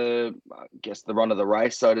I guess the run of the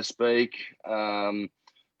race, so to speak.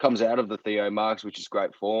 Comes out of the Theo Marks, which is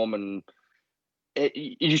great form, and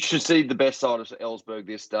you should see the best side of Ellsberg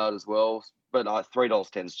this start as well. But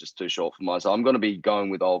 $3.10 is just too short for mine, so I'm going to be going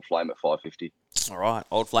with Old Flame at $5.50. All right,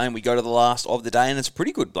 Old Flame, we go to the last of the day, and it's a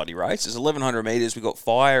pretty good bloody race. It's 1,100 metres. We've got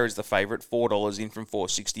Fire as the favourite, $4 in from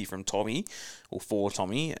 $4.60 from Tommy, or for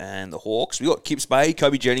Tommy, and the Hawks. We've got Kips Bay.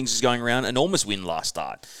 Kobe Jennings is going around. Enormous win last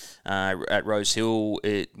start at Rose Hill.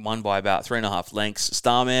 It won by about 3.5 lengths.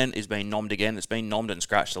 Starman is being nommed again. It's been nommed and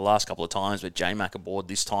scratched the last couple of times, but J-Mac aboard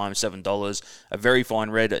this time, $7. A very fine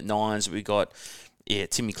red at 9s. We got...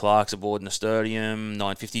 Timmy Clark's aboard in the Sturdium,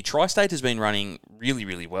 $9.50. Tri-State has been running really,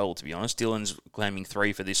 really well, to be honest. Dylan's claiming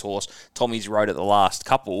 3 for this horse. Tommy's rode at the last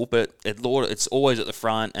couple, but it's always at the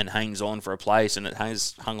front and hangs on for a place, and it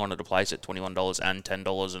has hung on at a place at $21 and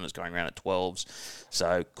 $10, and it's going around at 12s.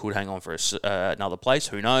 So could hang on for another place.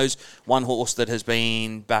 Who knows? One horse that has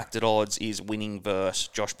been backed at odds is Winning Verse.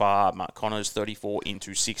 Josh Barr, Mark Connors, 34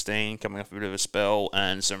 into 16, coming off a bit of a spell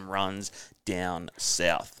and some runs down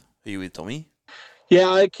south. Who are you with, Tommy?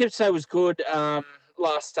 Yeah, Kipsay was good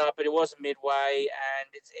last start, but it was a midway, and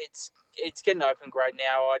it's getting open grade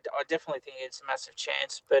now. I definitely think it's a massive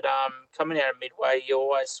chance, but coming out of midway, you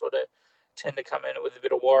always sort of tend to come in with a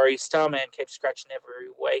bit of worry. Starman keeps scratching every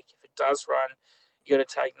week. If it does run, you got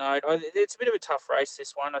to take note. It's a bit of a tough race,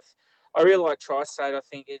 this one. I really like Tri-State. I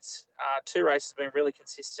think it's 2 races have been really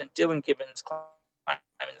consistent. Dylan Gibbons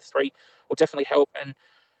claiming the 3 will definitely help, and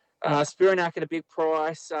Spironak at a big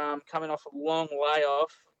price, coming off a long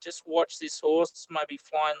layoff. Just watch this horse, maybe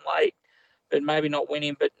flying late, but maybe not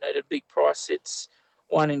winning, but at a big price. It's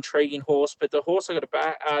one intriguing horse. But the horse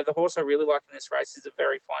the horse I really like in this race is a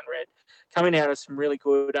very fine red, coming out of some really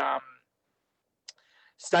good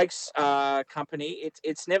stakes company.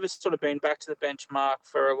 It's never sort of been back to the benchmark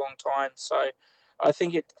for a long time, so I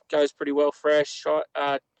think it goes pretty well fresh.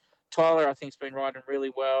 Tyler, I think, has been riding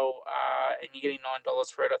really well, and you're getting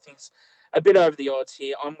 $9 for it. I think it's a bit over the odds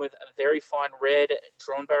here. I'm with a very fine red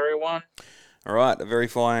drawn barrier 1. All right, a very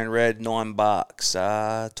fine red,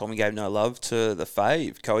 $9. Tommy gave no love to the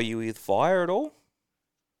fave. Are you with Fire at all?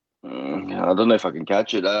 I don't know if I can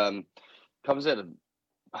catch it. Comes out of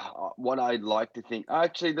what I'd like to think.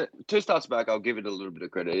 Actually, the 2 starts back, I'll give it a little bit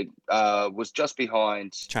of credit. Was just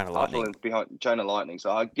behind Chain of Lightning. Chain of Lightning,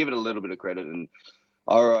 so I'll give it a little bit of credit. And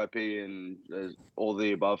RIP and all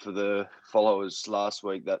the above for the followers last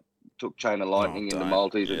week that took Chain of Lightning in the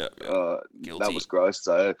multi. That was gross.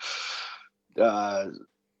 So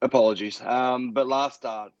apologies. But last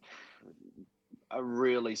start, a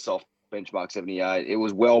really soft benchmark 78. It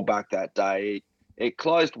was well back that day. It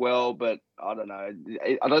closed well, but I don't know.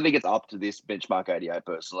 I don't think it's up to this benchmark 88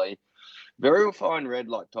 personally. Very fine red,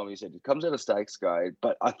 like Tommy said. It comes out of stakes grade,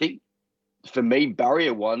 but I think for me,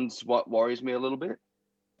 barrier 1's what worries me a little bit.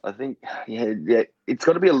 I think, it's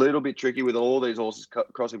got to be a little bit tricky with all these horses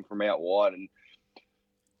crossing from out wide, and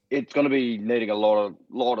it's going to be needing a lot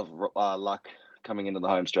of luck coming into the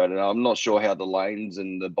home straight. And I'm not sure how the lanes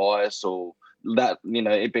and the bias or that,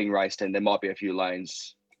 it being race 10, there might be a few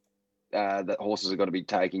lanes that horses are going to be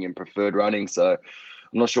taking and preferred running. So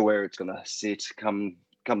I'm not sure where it's going to sit come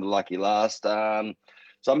the lucky last. So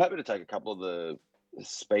I'm happy to take a couple of the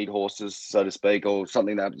speed horses, so to speak, or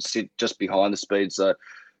something that would sit just behind the speed. So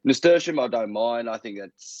Nasturtium, I don't mind. I think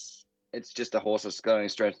it's just a horse that's going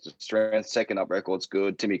strength to strength. Second up record's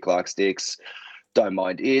good. Timmy Clark sticks. Don't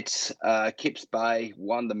mind it. Kips Bay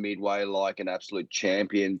won the midway like an absolute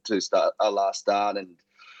champion to start last start. And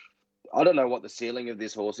I don't know what the ceiling of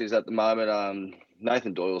this horse is at the moment.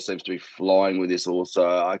 Nathan Doyle seems to be flying with this horse, so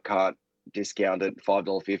I can't discount it.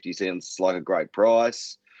 $5.50 sounds like a great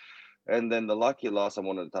price. And then the lucky last I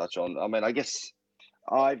wanted to touch on, I guess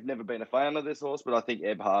I've never been a fan of this horse, but I think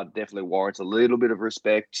Ebhard definitely warrants a little bit of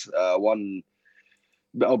respect. Beaten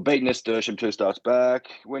Nasturtium 2 starts back,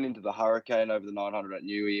 went into the Hurricane over the 900 at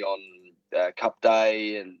Newey on Cup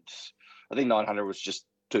Day, and I think 900 was just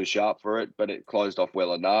too sharp for it, but it closed off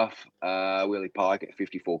well enough. Willie Pike at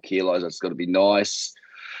 54 kilos, that's got to be nice.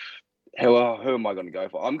 Who am I going to go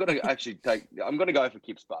for? I'm going to go for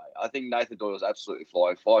Kips Bay. I think Nathan Doyle's absolutely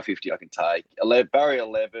flying. $5.50 I can take. Barrier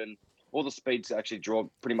 11. All the speeds actually draw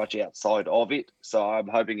pretty much outside of it. So I'm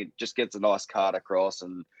hoping it just gets a nice card across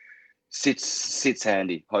and sits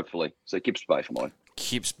handy, hopefully. So Kips Bay for mine.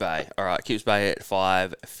 Kips Bay. All right, Kips Bay at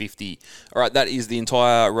 $5.50. All right, that is the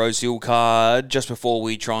entire Rose Hill card. Just before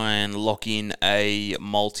we try and lock in a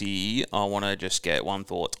multi, I want to just get one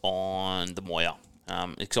thought on the Moya.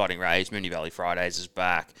 Exciting race. Moonee Valley Fridays is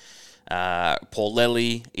back.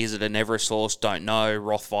 Paulelli, is it an Everest horse? Don't know.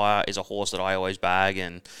 Rothfire is a horse that I always bag,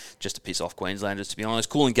 and just to piss off Queenslanders, to be honest.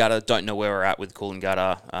 Coolangatta, don't know where we're at with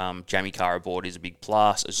Coolangatta. Jamie Carr aboard is a big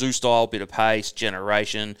plus. A Zoo Style, bit of pace,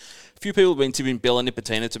 generation. A few people have been tipping Bella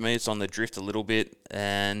Nipotina to me. It's on the drift a little bit.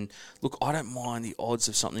 And look, I don't mind the odds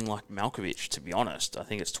of something like Malkovich, to be honest. I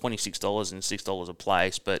think it's $26 and $6 a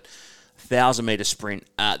place, but 1,000-metre sprint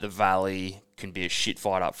at the Valley can be a shit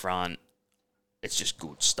fight up front. It's just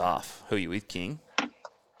good stuff. Who are you with, King?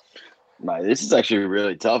 Mate, this is actually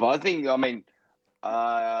really tough. J-Mac's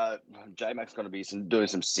going to be doing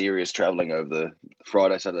some serious travelling over the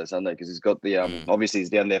Friday, Saturday, Sunday, because he's got the, obviously he's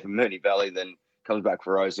down there for Mooney Valley, then comes back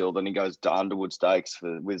for Rosehill, then he goes to Underwood Stakes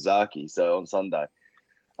with Zaki, so on Sunday.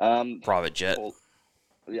 Private jet. Well,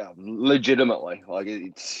 yeah, legitimately. Like,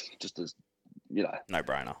 it's just as,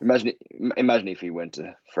 no-brainer. Imagine if he went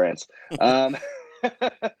to France. This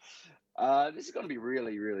is going to be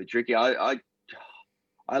really, really tricky. I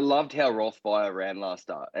loved how Rothfire ran last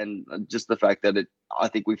start, and just the fact that I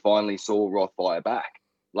think we finally saw Rothfire back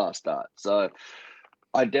last start. So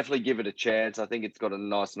I definitely give it a chance. I think it's got a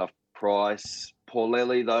nice enough price.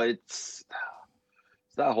 Paulelli, though, it's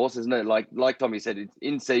that horse, isn't it? Like Tommy said, it's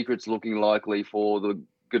in secret's looking likely for the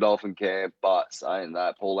Godolphin camp, but saying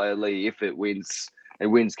that, Paulelli, if it wins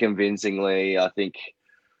convincingly, I think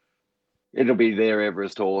it'll be their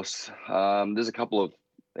Everest horse. There's a couple of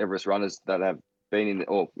Everest runners that have been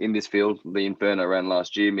in this field. The Inferno ran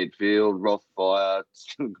last year, midfield. Rothfire,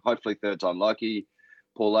 hopefully third time lucky.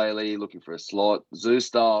 Paul Ailey looking for a slot. Zoo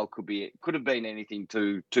Style could have been anything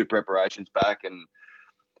two preparations back, and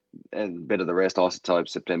better the rest. Isotope,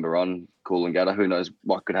 September run, Coolangatta. Who knows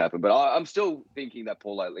what could happen? But I'm still thinking that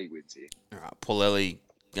Paul Ailey wins here. All right, Paul Ailey.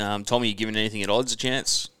 Tommy, you giving anything at odds a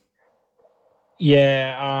chance?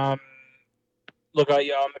 Yeah. Look, I'm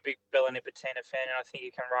a big Bella Nipotina fan, and I think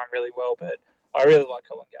he can run really well, but I really like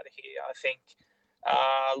Coolangatta here. I think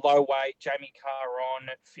low weight, Jamie Carr on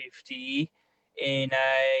at 50 in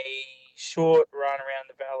a short run around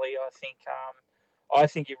the Valley. I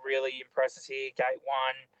think it really impresses here. Gate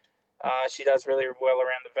 1, she does really well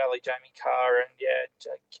around the Valley, Jamie Carr, and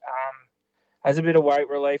has a bit of weight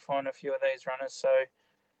relief on a few of these runners. So,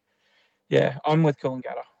 yeah, I'm with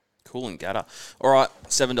Coolangatta. Coolangatta. All right,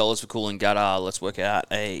 $7 for Coolangatta. Let's work out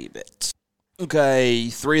a bet. Okay,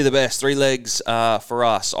 three of the best, 3 legs for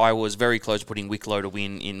us. I was very close to putting Wicklow to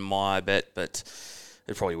win in my bet, but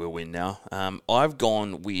it probably will win now. I've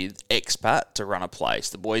gone with Expat to run a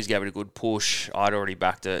place. The boys gave it a good push. I'd already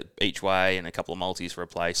backed it each way and a couple of multis for a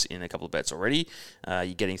place in a couple of bets already.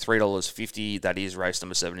 You're getting $3.50. That is race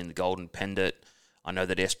number 7 in the Golden Pendant. I know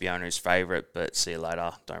that Espiona is favourite, but see you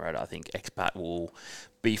later. Don't rate it. I think Expat will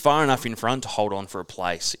be far enough in front to hold on for a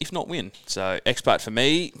place, if not win. So Expat for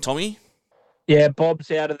me. Tommy? Yeah,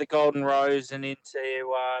 Bob's out of the Golden Rose and into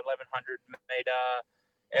 1,100-metre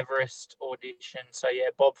Everest audition. So, yeah,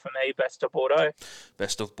 Bob for me, best of Bordeaux.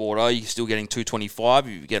 Best of Bordeaux. You're still getting $2.25 if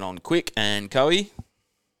you get on quick. And Coey?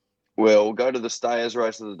 Well, we'll go to the stayers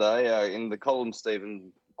race of the day. In the Colin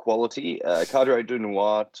Stephen quality, Cadre du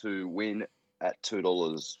Noir to win at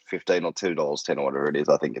 $2.15 or $2.10 or whatever it is.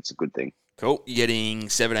 I think it's a good thing. Cool. You're getting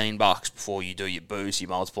 $17 before you do your boost,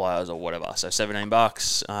 your multipliers or whatever. So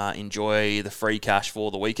 $17. Enjoy the free cash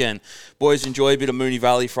for the weekend. Boys, enjoy a bit of Mooney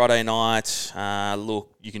Valley Friday night.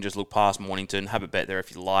 Look, you can just look past Mornington, have a bet there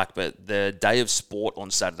if you like. But the day of sport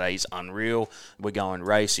on Saturday is unreal. We're going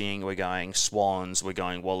racing, we're going Swans, we're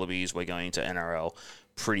going Wallabies, we're going to NRL.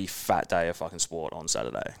 Pretty fat day of fucking sport on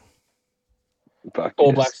Saturday.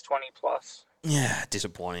 All Blacks 20+. Yeah,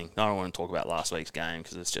 disappointing. I don't want to talk about last week's game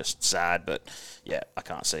because it's just sad, but yeah, I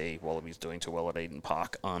can't see Wallabies doing too well at Eden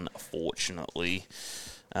Park, unfortunately.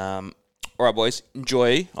 All right, boys,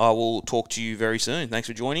 enjoy. I will talk to you very soon. Thanks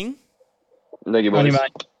for joining. Thank you, boys.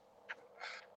 Mate.